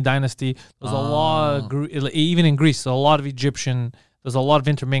Ptolemy dynasty. There's a lot of, even in Greece, a lot of Egyptian, there's a lot of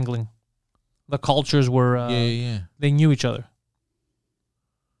intermingling. The cultures were, they knew each other.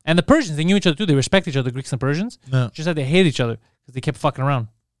 And the Persians, they knew each other too. They respect each other, the Greeks and Persians. No. Just that they hate each other because they kept fucking around.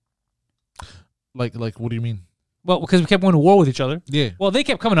 Like what do you mean? Well, because we kept going to war with each other. Yeah. Well, they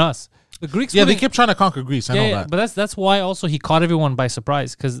kept coming to us. The Greeks Yeah, they wouldn't- kept trying to conquer Greece. I know that. But that's why also he caught everyone by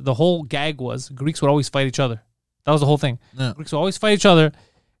surprise because the whole gag was Greeks would always fight each other. That was the whole thing. Yeah. Greeks would always fight each other,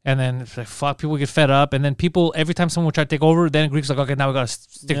 and then it's like, fuck, people get fed up, and then people every time someone would try to take over, then Greeks like, okay, now we gotta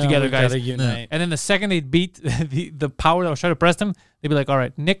stick together, guys. Gotta unite. And then the second they'd beat the power that was trying to press them, they'd be like, all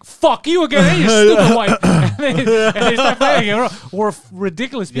right, Nick, fuck you again, hey, you stupid white. and they start fighting. We're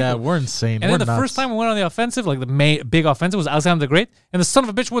ridiculous people. Yeah, we're insane. And we're then the nuts. first time we went on the offensive, like the big offensive, was Alexander the Great, and the son of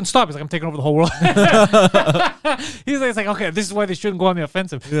a bitch wouldn't stop. He's like, I'm taking over the whole world. It's like, okay, this is why they shouldn't go on the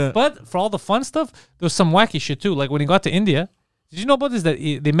offensive. Yeah. But for all the fun stuff, there was some wacky shit too. Like when he got to India, did you know about this? That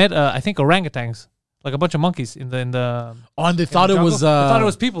they met, I think, orangutans, like a bunch of monkeys in the. Oh, and they thought it jungle. was. They thought it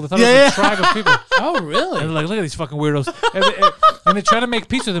was people. They thought it yeah, was a tribe of people. Oh, And really? they're like, look at these fucking weirdos. And they try to make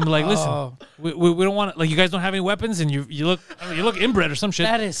peace with them. Like, listen, Oh. we don't want, like, you guys don't have any weapons, and you look I don't know, you look inbred or some shit.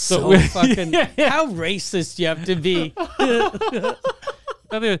 That is So so we- fucking... Yeah. How racist you have to be.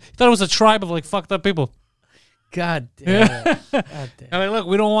 They thought it was a tribe of like fucked up people. God damn it. God damn. And like, look,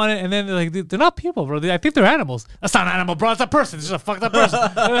 we don't want it. And then they're like, they're not people, bro. I think they're animals. That's not an animal, bro. It's a person. It's just a fucked up person.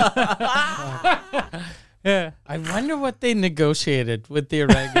 Yeah, I wonder what they negotiated with the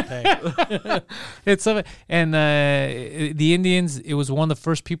orangutan. it's and the Indians. It was one of the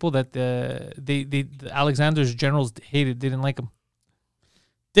first people that the Alexander's generals hated. They didn't like him.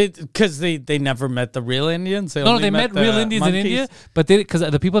 Because they never met the real Indians? No, only they met real the Indians monkeys? in India, but because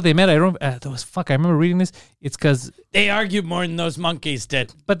the people they met, I don't. There was I remember reading this. It's because They argued more than those monkeys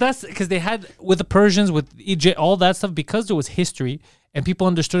did. But that's because they had with the Persians, with Egypt, all that stuff. Because there was history and people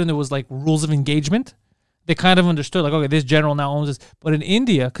understood, and there was like rules of engagement. They kind of understood, like, okay, this general now owns this. But in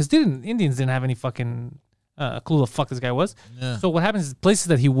India, because Indians didn't have any fucking clue the fuck this guy was. Yeah. So what happens is places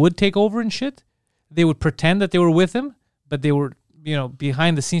that he would take over and shit, they would pretend that they were with him, but they were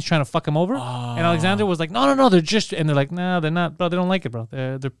behind the scenes trying to fuck him over. And Alexander was like, no, they're just, and they're like, no, they're not, bro. They don't like it, bro.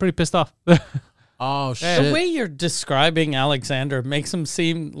 They're pretty pissed off. Oh shit! The way you're describing Alexander makes him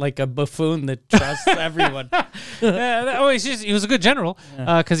seem like a buffoon that trusts everyone. He was a good general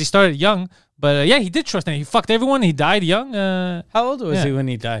because he started young. But he did trust him. He fucked everyone. He died young. How old was he when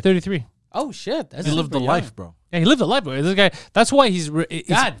he died? 33. Oh shit! That's He lived super the young. life, bro. Yeah, he lived a life, bro. This guy. That's why he's.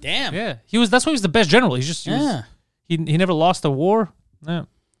 God damn. Yeah, that's why he was the best general. He's just. He never lost a war. Yeah.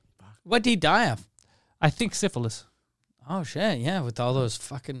 What did he die of? I think syphilis. Oh shit! Yeah, with all those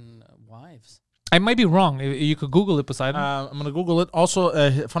fucking wives. I might be wrong. You could Google it, Poseidon. I'm gonna Google it. Also,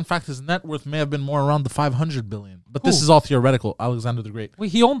 fun fact: his net worth may have been more around the 500 billion. But this is all theoretical. Alexander the Great.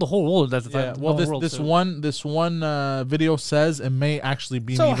 Wait, he owned the whole world at the time. Yeah. Well, this one video says it may actually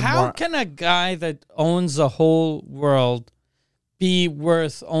be. So even how more. can a guy that owns the whole world be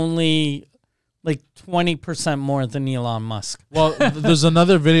worth only like 20% more than Elon Musk? Well, there's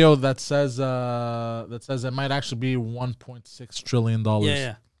another video that says it might actually be 1.6 trillion dollars.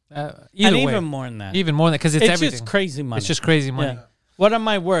 Yeah. Either And way, even more than that. even more than because it's everything. Just crazy money. It's just crazy money. Yeah. What am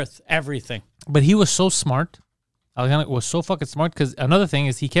I worth? Everything. But he was so smart. Alexander was so fucking smart because another thing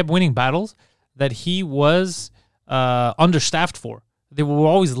is he kept winning battles that he was understaffed for. They were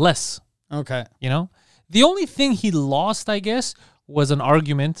always less. Okay. The only thing he lost, I guess, was an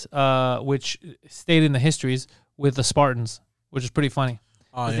argument which stayed in the histories with the Spartans, which is pretty funny.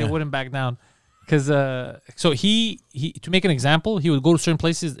 Oh, They wouldn't back down. Because so he to make an example, he would go to certain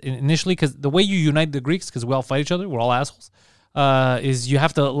places initially because the way you unite the Greeks, because we all fight each other, we're all assholes, is you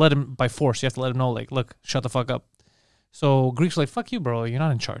have to let him by force. You have to let him know, like, look, shut the fuck up. So Greeks were like, fuck you, bro, you're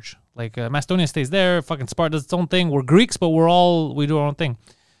not in charge. Like Macedonia stays there, fucking Sparta does its own thing. We're Greeks, but we do our own thing.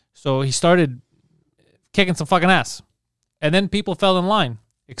 So he started kicking some fucking ass, and then people fell in line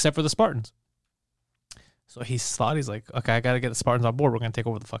except for the Spartans. So he's like, okay, I gotta get the Spartans on board. We're gonna take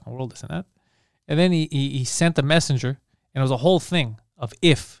over the fucking world, this and that. And then he sent a messenger, and it was a whole thing of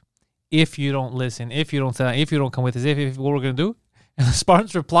if you don't listen, if you don't sit down, if you don't come with us, if what we're going to do. And the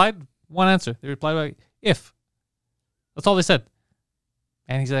Spartans replied, one answer. They replied like, if. That's all they said.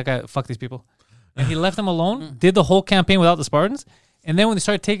 And he's like, fuck these people. And he left them alone, did the whole campaign without the Spartans. And then when they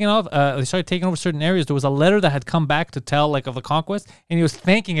started taking over certain areas, there was a letter that had come back to tell, like, of the conquest, and he was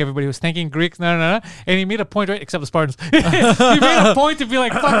thanking everybody. He was thanking Greeks, and he made a point, right, except the Spartans. He made a point to be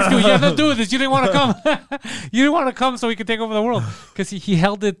like, fuck this dude, you're not doing this. You didn't want to come. You didn't want to come so we could take over the world. Because he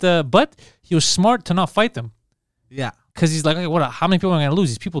held it, but he was smart to not fight them. Yeah. Because he's like, okay, how many people am I going to lose?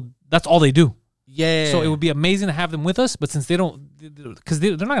 These people, that's all they do. Yeah. So it would be amazing to have them with us, but since they don't, because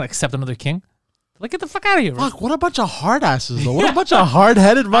they're not going to accept another king. Like, get the fuck out of here, bro. Fuck, what a bunch of hard asses, though. What a bunch of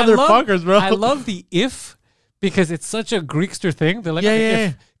hard-headed motherfuckers, bro. I love the if because it's such a Greekster thing. They're like,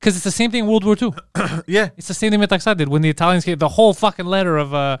 Yeah. because it's the same thing in World War II. Yeah. It's the same thing Metaxas did when the Italians gave the whole fucking letter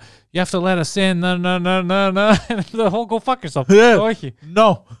of, you have to let us in, no. And the whole go fuck yourself. Yeah. Go icky.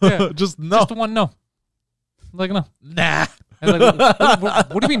 No. Yeah. Just no. Just one no. Like, no. Nah. And like,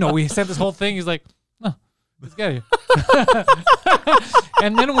 what do you mean no? We sent this whole thing. He's like, no. Let's get here.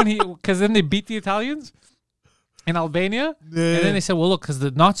 And then because then they beat the Italians in Albania, and then they said, well, look, because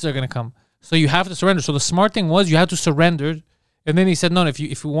the Nazis are going to come, so you have to surrender. So the smart thing was you had to surrender. And then he said, no, if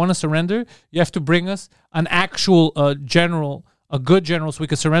you want to surrender, you have to bring us an actual general, a good general, so we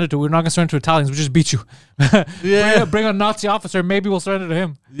can surrender to. We're not going to surrender to Italians. We'll just beat you. Yeah. bring a Nazi officer. Maybe we'll surrender to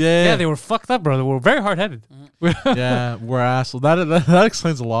him. Yeah. They were fucked up, bro. They were very hard-headed. Yeah, we're assholes. That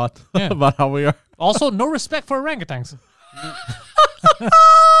explains a lot about how we are. Also, no respect for orangutans.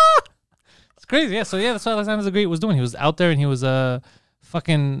 It's crazy, yeah. So that's what Alexander the Great was doing. He was out there and he was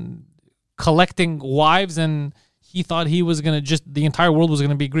fucking collecting wives, and he thought he was gonna the entire world was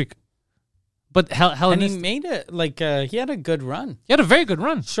gonna be Greek. But and he made it he had a good run. He had a very good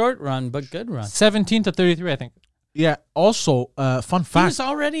run. Short run, but good run. 17 to 33, I think. Yeah. Also, fun He fact. was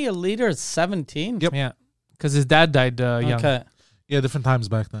already a leader at 17. Yep. Yeah, because his dad died young. Okay. Yeah, different times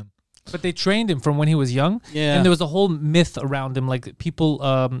back then. But they trained him from when he was young. Yeah. And there was a whole myth around him. Like, people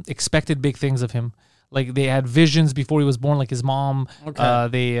expected big things of him. Like, they had visions before he was born, like his mom.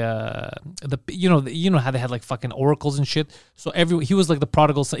 Okay. You know how they had like fucking oracles and shit. So he was like the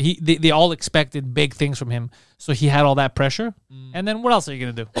prodigal son. They all expected big things from him. So he had all that pressure. And then what else are you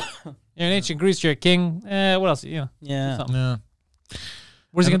gonna do? You're in ancient Greece. You're a king. What else? Yeah. something. Yeah.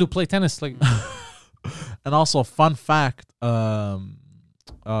 What's he gonna do? Play tennis? Like, And also, fun fact about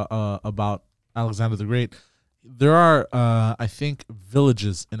Alexander the Great. There are, I think,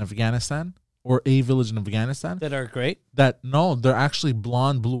 villages in Afghanistan or a village in Afghanistan That are great. that no, they're actually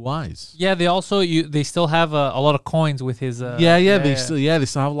blonde, blue eyes. Yeah, they also they still have a lot of coins with his. They still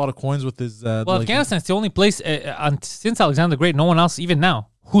have a lot of coins with his. Well, like, Afghanistan's the only place since Alexander the Great. No one else, even now,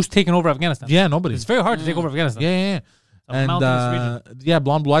 who's taken over Afghanistan. Yeah, nobody. It's very hard to take over Afghanistan. Yeah. A mountainous region.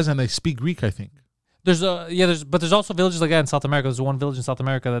 Blonde, blue eyes, and they speak Greek, I think. There's also villages like that in South America. There's one village in South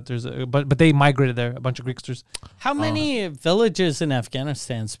America that there's, but they migrated there. A bunch of Greeksters. How many villages in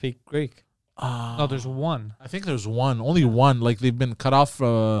Afghanistan speak Greek? No, there's one. I think there's only one. Like they've been cut off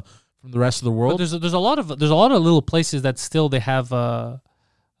from the rest of the But world. there's a lot of little places that still they have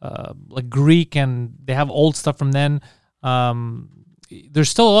like Greek, and they have old stuff from then. There's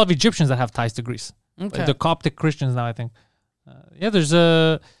still a lot of Egyptians that have ties to Greece. Okay. Like the Coptic Christians now, I think.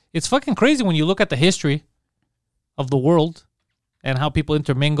 It's fucking crazy when you look at the history of the world and how people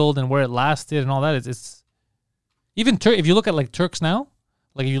intermingled and where it lasted and all that. It's even if you look at like Turks now,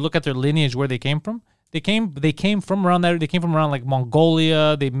 like if you look at their lineage, where they came from, they came from around there. They came from around like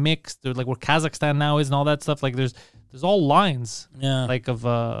Mongolia. They mixed. They're like where Kazakhstan now is and all that stuff. Like there's all lines. Yeah. Like of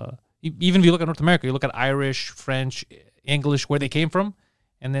even if you look at North America, you look at Irish, French, English, where they came from,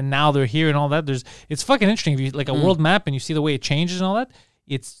 and then now they're here and all that. It's fucking interesting. If you like a world map and you see the way it changes and all that,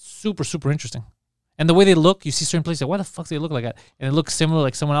 it's super, super interesting. And the way they look, you see certain places, like, why the fuck do they look like that? And it looks similar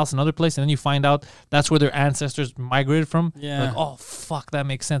like someone else in another place, and then you find out that's where their ancestors migrated from. Yeah. Like, oh, fuck, that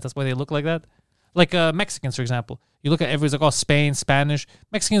makes sense. That's why they look like that. Like Mexicans, for example. You look at everyone's like, oh, Spain, Spanish.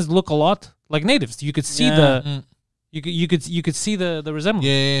 Mexicans look a lot like natives. You could see you could see the resemblance.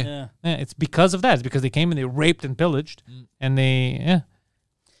 Yeah. Yeah, it's because of that. It's because they came and they raped and pillaged, and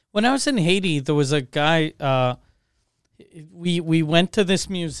When I was in Haiti, there was a guy. We went to this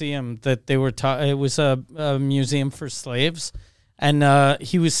museum that they were it was a museum for slaves, and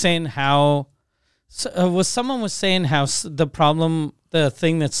he was saying how someone was saying how the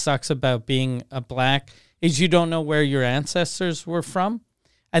thing that sucks about being a black is you don't know where your ancestors were from,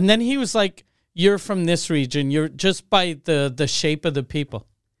 and then he was like, "You're from this region. You're just by the shape of the people."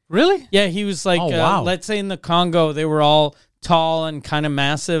 Really? Yeah, he was like, Oh, wow. let's say in the Congo, they were all tall and kind of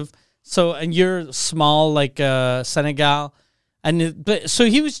massive. So, and you're small like Senegal. So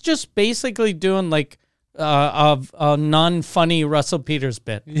he was just basically doing like a non-funny Russell Peters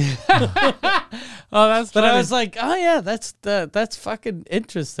bit. Oh, that's But I funny. was like, oh yeah, that's fucking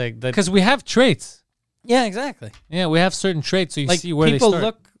interesting. Because we have traits. Yeah, exactly. Yeah, we have certain traits, so you Like see where people they start.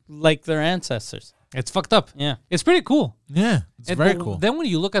 look like their ancestors. It's fucked up. Yeah. It's pretty cool. Yeah. It's And very but cool. Then when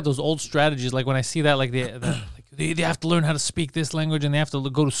you look at those old strategies, like when I see that, like they have to learn how to speak this language and they have to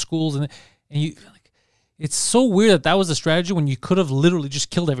go to schools and you like, it's so weird that was a strategy when you could have literally just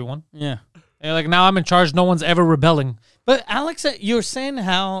killed everyone. Yeah. And like now I'm in charge, no one's ever rebelling. But Alex, you were saying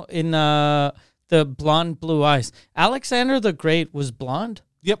how in the blonde blue eyes, Alexander the Great was blonde.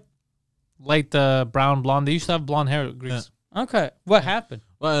 Yep. Light brown, blonde. They used to have blonde hair, Greeks. Okay, what happened?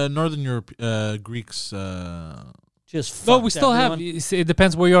 Northern Europe Greeks. Just No, we fucked still have. everyone? you see, it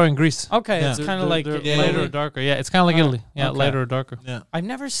depends where you are in Greece. Okay, Yeah. it's kind They're- of like they're Yeah, lighter yeah. or darker. Yeah, it's kind of like Italy. Yeah, okay. lighter or darker. Yeah. I've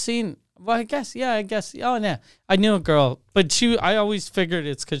never seen. Well, I guess. Oh, yeah. I knew a girl, but I always figured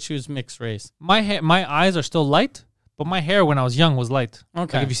it's because she was mixed race. My eyes are still light, but my hair when I was young was light.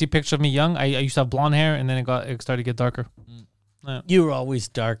 Okay. Like if you see pictures of me young, I used to have blonde hair, and then it started to get darker. You were always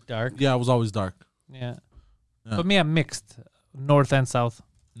dark. Yeah, I was always dark. Yeah. Yeah. But me, I'm mixed, north and south.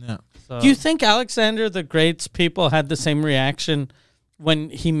 Yeah. So Do you think Alexander the Great's people had the same reaction when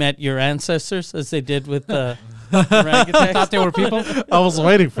he met your ancestors as they did with the orangutans? thought they were people? I was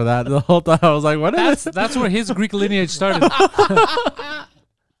waiting for that the whole time. I was like, what is this? That's where his Greek lineage started.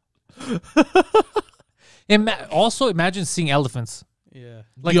 Also, imagine seeing elephants. Yeah.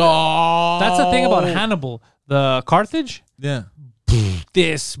 Like Yo. that's the thing about Hannibal, the Carthage. Yeah.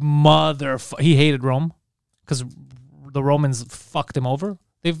 This he hated Rome because the Romans fucked him over.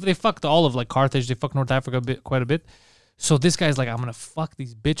 They fucked all of like Carthage. They fucked North Africa quite a bit. So this guy's like, I'm gonna fuck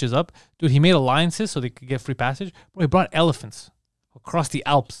these bitches up, dude. He made alliances so they could get free passage. Bro, he brought elephants across the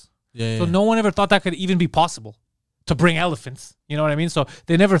Alps. Yeah. So no one ever thought that could even be possible to bring elephants. You know what I mean? So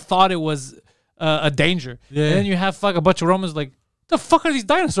they never thought it was a danger. Yeah. And then you have a bunch of Romans like, the fuck are these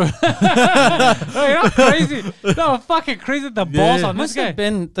dinosaurs? Oh, you're not crazy. No, fucking crazy. The balls on this Must guy. have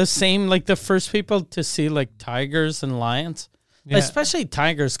been the same, like the first people to see like tigers and lions, Yeah. especially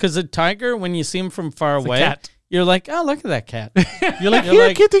tigers, because a tiger, when you see him from far away, cat. you're like, oh, look at that cat. You're like, You're here,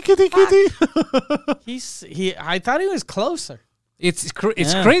 like, kitty. I thought he was closer. It's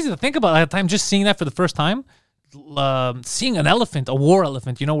Yeah. crazy to think about at the time, just seeing that for the first time. Seeing an elephant, a war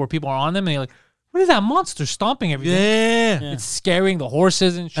elephant, where people are on them and you're like, what is that monster stomping everything? Yeah. It's scaring the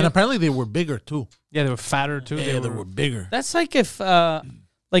horses and shit. And apparently they were bigger too. Yeah, they were fatter too. Yeah, they were bigger. That's like if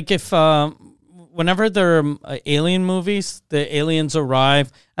whenever there are alien movies, the aliens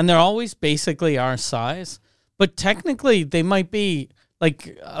arrive, and they're always basically our size. But technically, they might be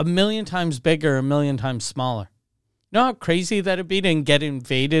like 1,000,000 times bigger, 1,000,000 times smaller. You know how crazy that'd be to get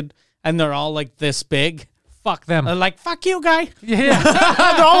invaded, and they're all like this big? Fuck them. They're like, fuck you, guy. Yeah.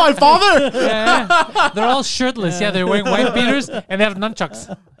 They're all my father. Yeah. They're all shirtless. Yeah, they're wearing white beaters and they have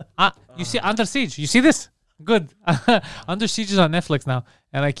nunchucks. You see Under Siege. You see this? Good. Under Siege is on Netflix now,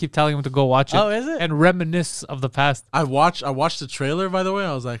 and I keep telling him to go watch it. Oh, is it? And reminisce of the past. I watched the trailer, by the way.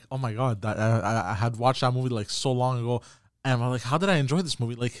 I was like, oh my God, that I had watched that movie like so long ago. And I'm like, how did I enjoy this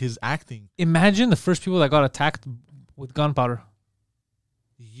movie? Like his acting. Imagine the first people that got attacked with gunpowder.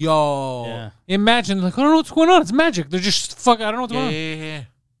 Yo. Yeah. Imagine, like, I don't know what's going on. It's magic. They're just fuck. I don't know what's going on. Yeah.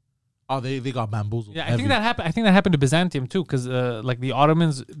 Oh, they got bamboozled. Yeah, I think that happened. I think that happened to Byzantium too, because like the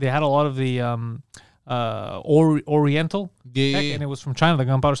Ottomans, they had a lot of the Oriental Yeah. tech, and it was from China, the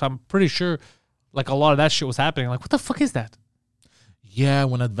gunpowder. So I'm pretty sure, like a lot of that shit was happening. Like, what the fuck is that? Yeah,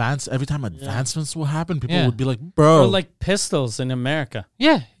 when every time advancements will happen, people Yeah. would be like, bro. Or like pistols in America.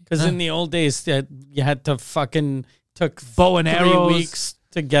 Yeah, Because in the old days, you had to fucking took bow and 3 arrows. weeks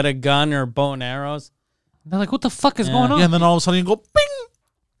to get a gun or bow and arrows. They're like, what the fuck is going on? yeah, and then all of a sudden you go, bing.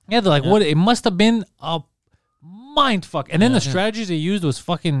 Yeah, they're like, what? It must have been a mind fuck. And then the strategies they used was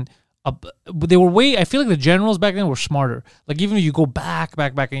fucking. They were way. I feel like the generals back then were smarter. Like even if you go back,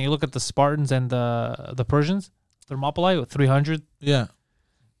 and you look at the Spartans and the Persians, Thermopylae with 300. Yeah.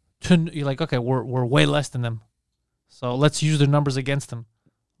 You're like, okay, we're way less than them, so let's use their numbers against them.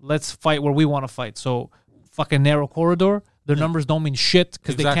 Let's fight where we want to fight. So fucking narrow corridor. Their numbers don't mean shit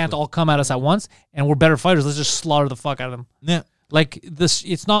because they can't all come at us at once, and we're better fighters. Let's just slaughter the fuck out of them. Yeah. Like this,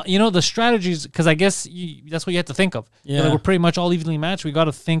 it's not, the strategies, because I guess that's what you have to think of. Yeah. Like we're pretty much all evenly matched. We got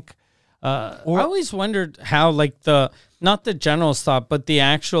to think. I always wondered how, like, not the generals thought, but the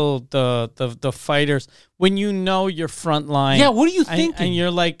actual the fighters, when you know your front line. Yeah, what are you thinking? And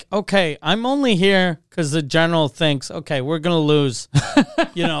you're like, okay, I'm only here because the general thinks, okay, we're gonna lose,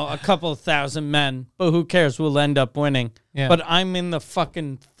 a couple of 1,000 men, but who cares? We'll end up winning. Yeah. But I'm in the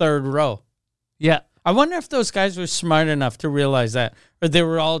fucking third row. Yeah. I wonder if those guys were smart enough to realize that, or they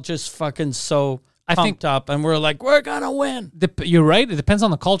were all just fucking so pumped up, and we're like, we're gonna win. You're right. It depends on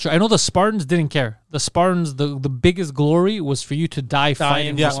the culture. I know the Spartans didn't care. The Spartans, the biggest glory was for you to die fighting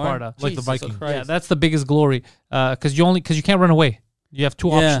in for war. Sparta. Like the Jesus Vikings. Christ. Yeah, that's the biggest glory. Because you can't run away. You have two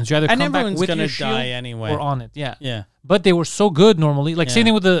options. You either and come back everyone's with gonna your shield die anyway. or on it. Yeah. Yeah. But they were so good normally. Like same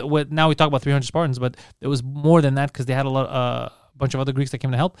Yeah. thing with now we talk about 300 Spartans, but it was more than that because they had a bunch of other Greeks that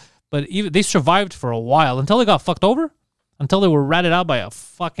came to help. But even they survived for a while until they got fucked over, until they were ratted out by a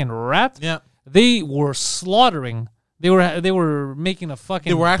fucking rat. Yeah. They were slaughtering. They were making a fucking.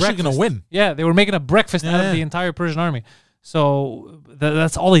 They were actually breakfast. going to win. Yeah, they were making a breakfast out of the entire Persian army. So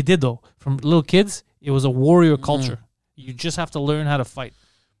that's all they did though. From little kids, it was a warrior culture. You just have to learn how to fight.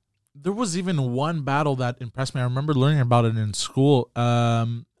 There was even one battle that impressed me. I remember learning about it in school.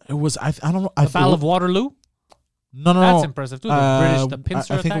 It was I don't know. The Battle of Waterloo. No. That's impressive too. The British, the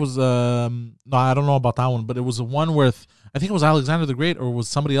pincer I think attack. it was no, I don't know about that one, but it was the one where I think it was Alexander the Great or was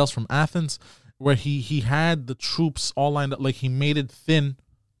somebody else from Athens, where he had the troops all lined up, like he made it thin,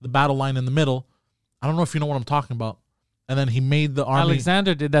 the battle line in the middle. I don't know if you know what I'm talking about. And then he made the army.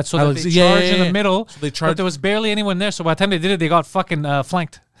 Alexander did that so that they Yeah, charged yeah, in yeah. the middle. So they But charged. there was barely anyone there. So by the time they did it, they got fucking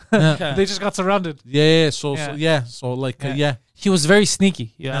flanked. Okay. They just got surrounded. So like Yeah. yeah. He was very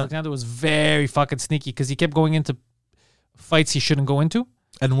sneaky. Yeah, Alexander was very fucking sneaky because he kept going into fights he shouldn't go into.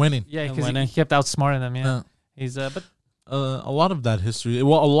 And winning. Yeah, And because winning. he kept outsmarting them. Yeah, Yeah. he's but A lot of that history.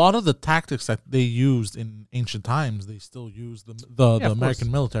 Well, a lot of the tactics that they used in ancient times, they still use. The of American course.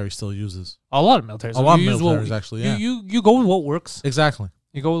 military still uses. a lot of militaries. A lot of You use what- militaries, actually, yeah. You go with what works. Exactly.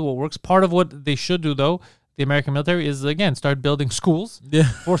 You go with what works. Part of what they should do though, the American military is again start building schools. Yeah.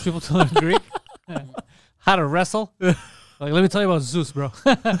 Force people to learn Greek, how to wrestle. Like, let me tell you about Zeus, bro.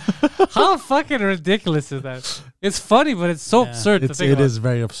 How fucking ridiculous is that? It's funny, but it's so absurd to think It about. is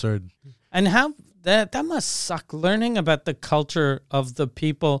very absurd. And how that must suck, learning about the culture of the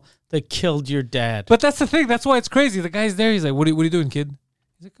people that killed your dad. But that's the thing. That's why it's crazy. The guy's there. He's like, "What are you doing, kid?"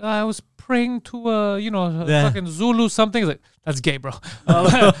 He's like, "I was praying to fucking Zulu something." He's like, "That's gay, bro."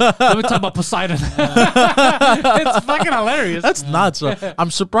 Let me talk about Poseidon. It's fucking hilarious. That's nuts.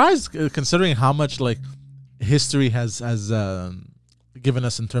 I'm surprised considering how much like history has given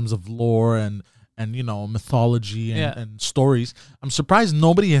us in terms of lore and mythology and stories. I'm surprised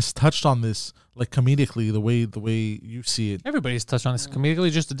nobody has touched on this like comedically the way you see it. Everybody's touched on this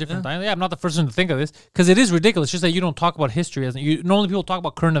comedically, just a different time. Yeah, I'm not the first one to think of this because it is ridiculous. Just that you don't talk about history. Normally people talk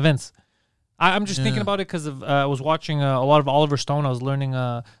about current events. I'm just thinking about it because I was watching a lot of Oliver Stone. I was learning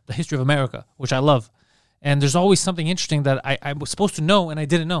the history of America, which I love. And there's always something interesting that I was supposed to know and I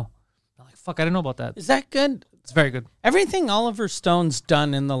didn't know. I'm like, fuck, I didn't know about that. Is that good? It's very good. Everything Oliver Stone's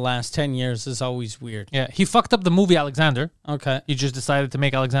done in the last 10 years is always weird. Yeah, he fucked up the movie Alexander. Okay. He just decided to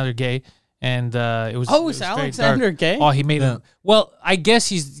make Alexander gay, and it was. Oh, it is was very Alexander dark. gay? Oh, he made him. Well, I guess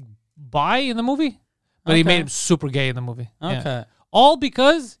he's bi in the movie, but he Okay. made him super gay in the movie. Yeah. Okay. All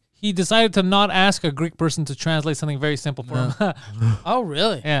because he decided to not ask a Greek person to translate something very simple for him. Oh,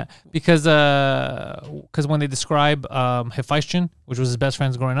 really? Yeah, because when they describe Hephaestion, which was his best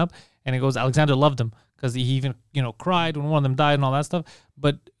friends growing up, and it goes Alexander loved him because he even cried when one of them died and all that stuff.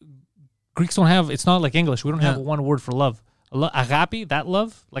 But Greeks don't have. It's not like English. We don't have one word for love. Agape, that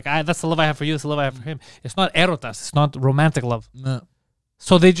love, like that's the love I have for you. That's the love I have for him. It's not erotas. It's not romantic love. No.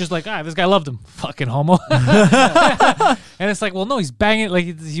 So they just like, this guy loved him. Fucking homo. And it's like, well, no, he's banging.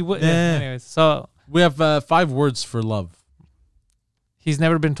 Like he would. Yeah. Anyways, so We have 5 words for love. he's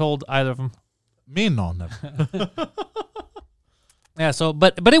never been told either of them. Me, no, never. Yeah, so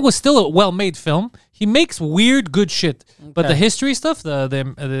but it was still a well-made film. He makes weird, good shit. But the Okay. history stuff,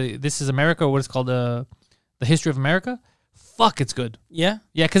 the This Is America, or what it's called, the History of America, fuck, it's good. Yeah?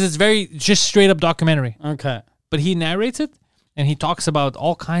 Yeah, because it's very just straight up documentary. Okay. But he narrates it, and he talks about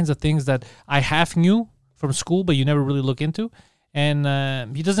all kinds of things that I half knew from school, but you never really look into.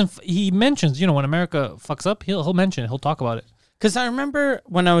 And he doesn't. He mentions, when America fucks up, he'll mention it. He'll talk about it. Because I remember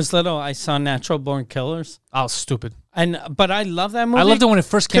when I was little, I saw Natural Born Killers. Oh, stupid. But I love that movie. I loved it when it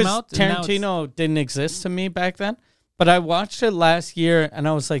first came 'cause out. and now it's- Tarantino didn't exist to me back then. But I watched it last year, and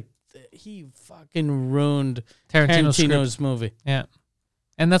I was like, he fucking ruined Tarantino's Tarantino's movie. Yeah.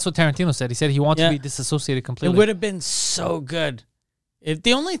 And that's what Tarantino said. He said he wanted Yeah. to be disassociated It completely. would have been so good. If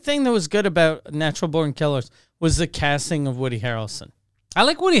the only thing that was good about Natural Born Killers was the casting of Woody Harrelson. I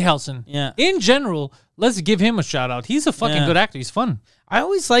like Woody Harrelson. Yeah. In general, let's give him a shout out. He's a fucking Yeah. good actor. He's fun. I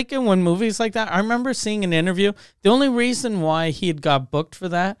always like it when movies like that. I remember seeing an interview. The only reason why he had got booked for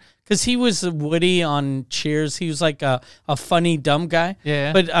that, because he was Woody on Cheers. He was like a funny, dumb guy.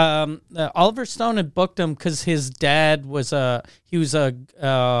 Yeah. But Oliver Stone had booked him because his dad was a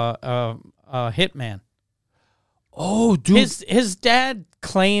hitman. Oh, dude. His dad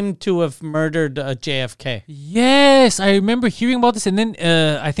claimed to have murdered JFK. Yes, I remember hearing about this. And then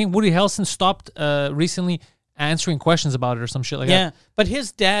I think Woody Harrelson stopped recently answering questions about it or some shit like Yeah, that. but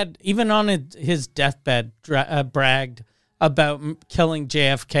his dad, even on his deathbed, bragged about killing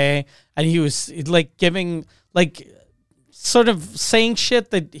JFK, and he was like giving, like, sort of saying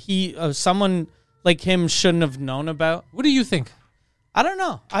shit that someone like him shouldn't have known about. What do you think? I don't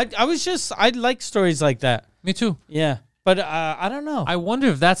know. I like stories like that. Me too. Yeah, but I don't know. I wonder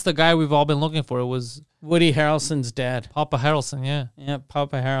if that's the guy we've all been looking for. It was Woody Harrelson's dad. Papa Harrelson, yeah. Yeah,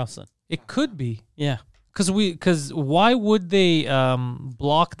 Papa Harrelson. It could be. Yeah. Because why would they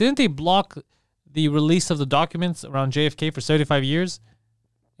block? Didn't they block the release of the documents around JFK for 75 years?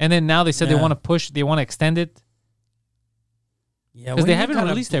 And then now they said they Yeah. want to extend it. Yeah, 'Cause when they you haven't gotta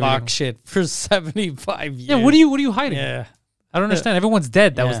released block everything. shit for 75 years. Yeah, what are you hiding? Yeah. I don't understand. Everyone's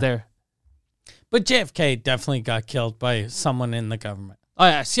dead that was Yeah. there. But JFK definitely got killed by someone in the government. Oh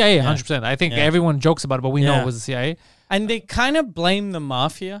yeah, CIA, 100%. I think Yeah. everyone jokes about it, but we know Yeah. it was the CIA. And they kind of blame the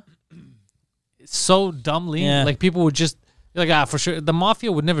mafia. So dumbly, Yeah. like people would just be like, for sure, the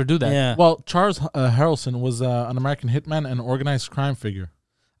mafia would never do that. Yeah. Well, Charles Harrelson was an American hitman and organized crime figure.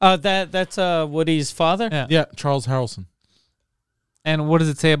 That's Woody's father? Yeah. Yeah, Charles Harrelson. And what does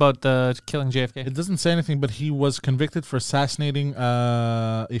it say about killing JFK? It doesn't say anything, but he was convicted for assassinating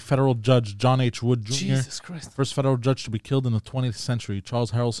a federal judge, John H. Wood Jr., Jesus Christ. first federal judge to be killed in the 20th century.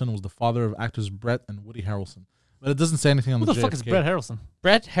 Charles Harrelson was the father of actors Brett and Woody Harrelson. But it doesn't say anything on Who the the fuck is JFK. Brett Harrelson?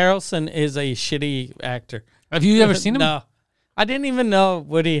 Brett Harrelson is a shitty actor. Have you ever seen him? No. I didn't even know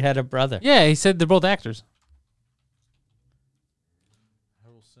Woody had a brother. Yeah, he said they're both actors.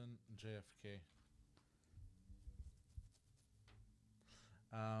 Harrelson, JFK.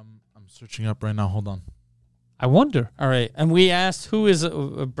 I'm searching up right now. Hold on. I wonder. All right. And we asked, who is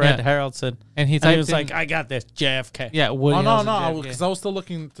Brett Yeah. Harrelson? And he And he typed was in- like, I got this, JFK. yeah, Woody Oh, no, Harrelson, no, JFK. because I was still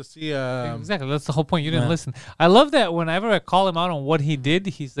looking to see. Exactly. That's the whole point. You didn't Yeah. listen. I love that whenever I call him out on what he did,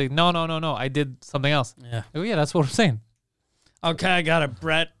 he's like, no. I did something else. Yeah. Oh, yeah, that's what I'm saying. Okay, I got it.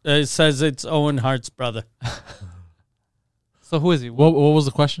 Brett says it's Owen Hart's brother. So who is he? What was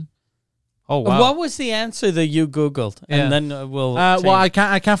the question? Oh, wow. What was the answer that you Googled? Yeah. And then we'll. Well, I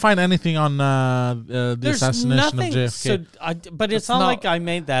change. can't find anything on the There's assassination nothing. of JFK. But it's It's not not- like I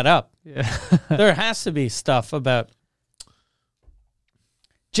made that up. Yeah. There has to be stuff about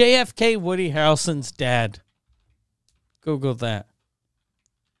JFK, Woody Harrelson's dad. Google that.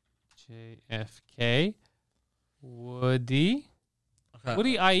 JFK. Woody. Okay.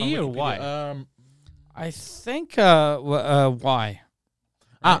 Woody IE or why? I think why?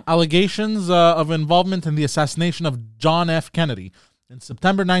 Allegations of involvement in the assassination of John F. Kennedy. In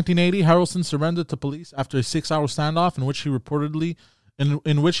September 1980, Harrelson surrendered to police after a 6-hour standoff in which he was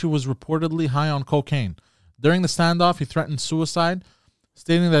reportedly high on cocaine. During the standoff, he threatened suicide,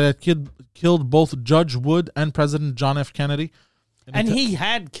 stating that he had killed both Judge Wood and President John F. Kennedy. And he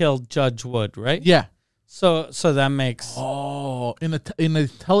had killed Judge Wood, right? Yeah. So that makes... Oh, in a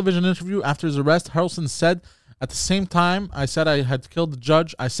television interview after his arrest, Harrelson said, "At the same time I said I had killed the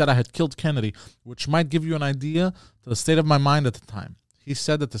judge, I said I had killed Kennedy," which might give you an idea to the state of my mind at the time. He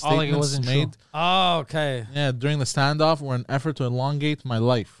said that the statements made okay. during the standoff were an effort to elongate my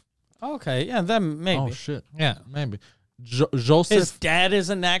life. Okay, yeah, then maybe. Oh, shit. Yeah. Maybe. Joseph... His dad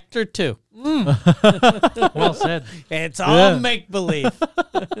is an actor, too. Well said. It's all make-believe.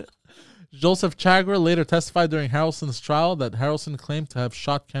 Joseph Chagra later testified during Harrelson's trial that Harrelson claimed to have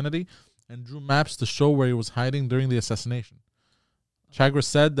shot Kennedy and drew maps to show where he was hiding during the assassination. Chagra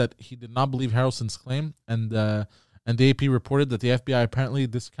said that he did not believe Harrelson's claim, and the AP reported that the FBI apparently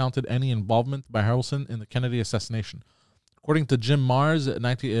discounted any involvement by Harrelson in the Kennedy assassination. According to Jim Mars'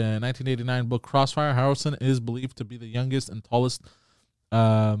 1989 book Crossfire, Harrelson is believed to be the youngest and tallest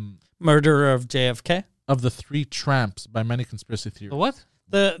Murderer of JFK? of the 3 tramps by many conspiracy theories. The what?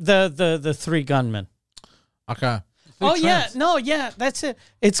 The 3 gunmen. Okay. That's it.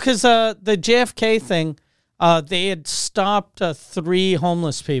 It's because the JFK thing, they had stopped 3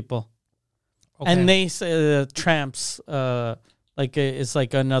 homeless people. Okay. And they say tramps, it's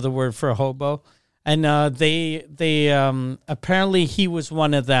like another word for a hobo. And they apparently he was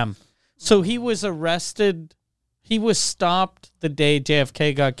one of them. So he was arrested. He was stopped the day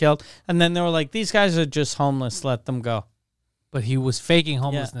JFK got killed. And then they were like, these guys are just homeless. Let them go. But he was faking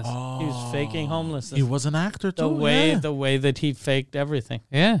homelessness. Yeah. He was faking homelessness. He was an actor too. The way that he faked everything.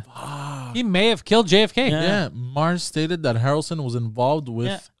 Yeah. He may have killed JFK. Yeah. Mars stated that Harrelson was involved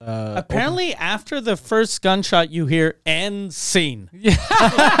with... Apparently, after the first gunshot, you hear end scene.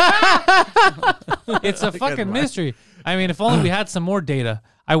 It's a fucking mystery. I mean, if only we had some more data.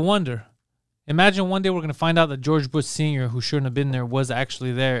 I wonder. Imagine one day we're going to find out that George Bush Sr., who shouldn't have been there, was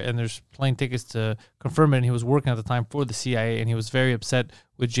actually there, and there's plane tickets to confirm it, and he was working at the time for the CIA, and he was very upset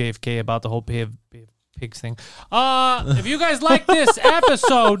with JFK about the whole pay of pigs thing. If you guys like this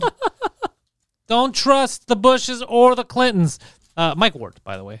episode, don't trust the Bushes or the Clintons. Mike Ward,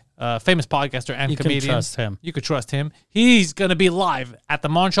 by the way, famous podcaster and comedian. You can trust him. You could trust him. He's going to be live at the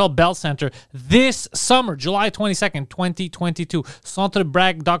Montreal Bell Center this summer, July 22nd, 2022.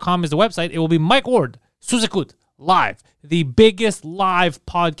 Centrebrag.com is the website. It will be Mike Ward, Sous-Écoute, live. The biggest live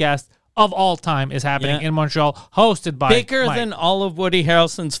podcast of all time is happening in Montreal, hosted by Bigger Mike. than all of Woody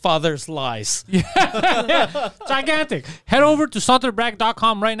Harrelson's father's lies. Gigantic. Head over to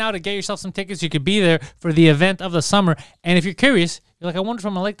Centrebrag.com right now to get yourself some tickets. You could be there for the event of the summer. And if you're curious, you're like, I wonder if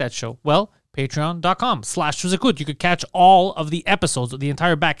I'm going to like that show. Well, patreon.com/Sous-Écoute. You could catch all of the episodes, the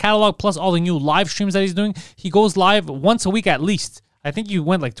entire back catalog, plus all the new live streams that he's doing. He goes live once a week at least. I think you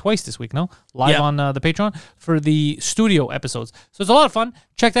went like twice this week, no? Live on the Patreon for the studio episodes. So it's a lot of fun.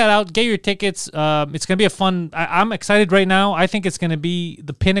 Check that out. Get your tickets. It's going to be a fun... I'm excited right now. I think it's going to be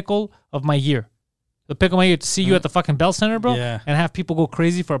the pinnacle of my year. The pinnacle of my year to see you at the fucking Bell Center, bro, and have people go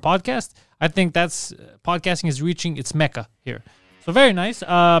crazy for a podcast. I think that's... podcasting is reaching its mecca here. So very nice.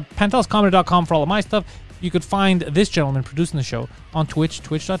 PantelisComedy.com for all of my stuff. You could find this gentleman producing the show on Twitch,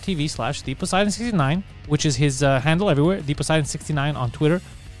 twitch.tv/ThePoseidon69, which is his handle everywhere, ThePoseidon69 on Twitter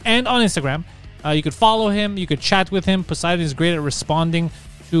and on Instagram. You could follow him. You could chat with him. Poseidon is great at responding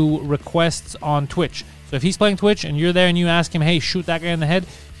to requests on Twitch. So if he's playing Twitch and you're there and you ask him, hey, shoot that guy in the head,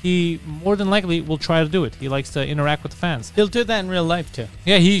 he more than likely will try to do it. He likes to interact with the fans. He'll do that in real life, too.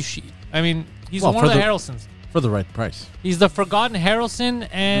 Yeah, he's one of the Harrelsons. For the right price. He's the forgotten Harrelson,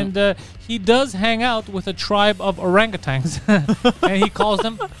 and he does hang out with a tribe of orangutans, and he calls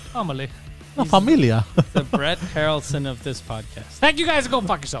them family. La familia. The Brett Harrelson of this podcast. Thank you guys, and go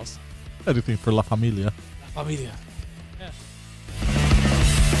fuck yourselves. Anything for La Familia. La familia.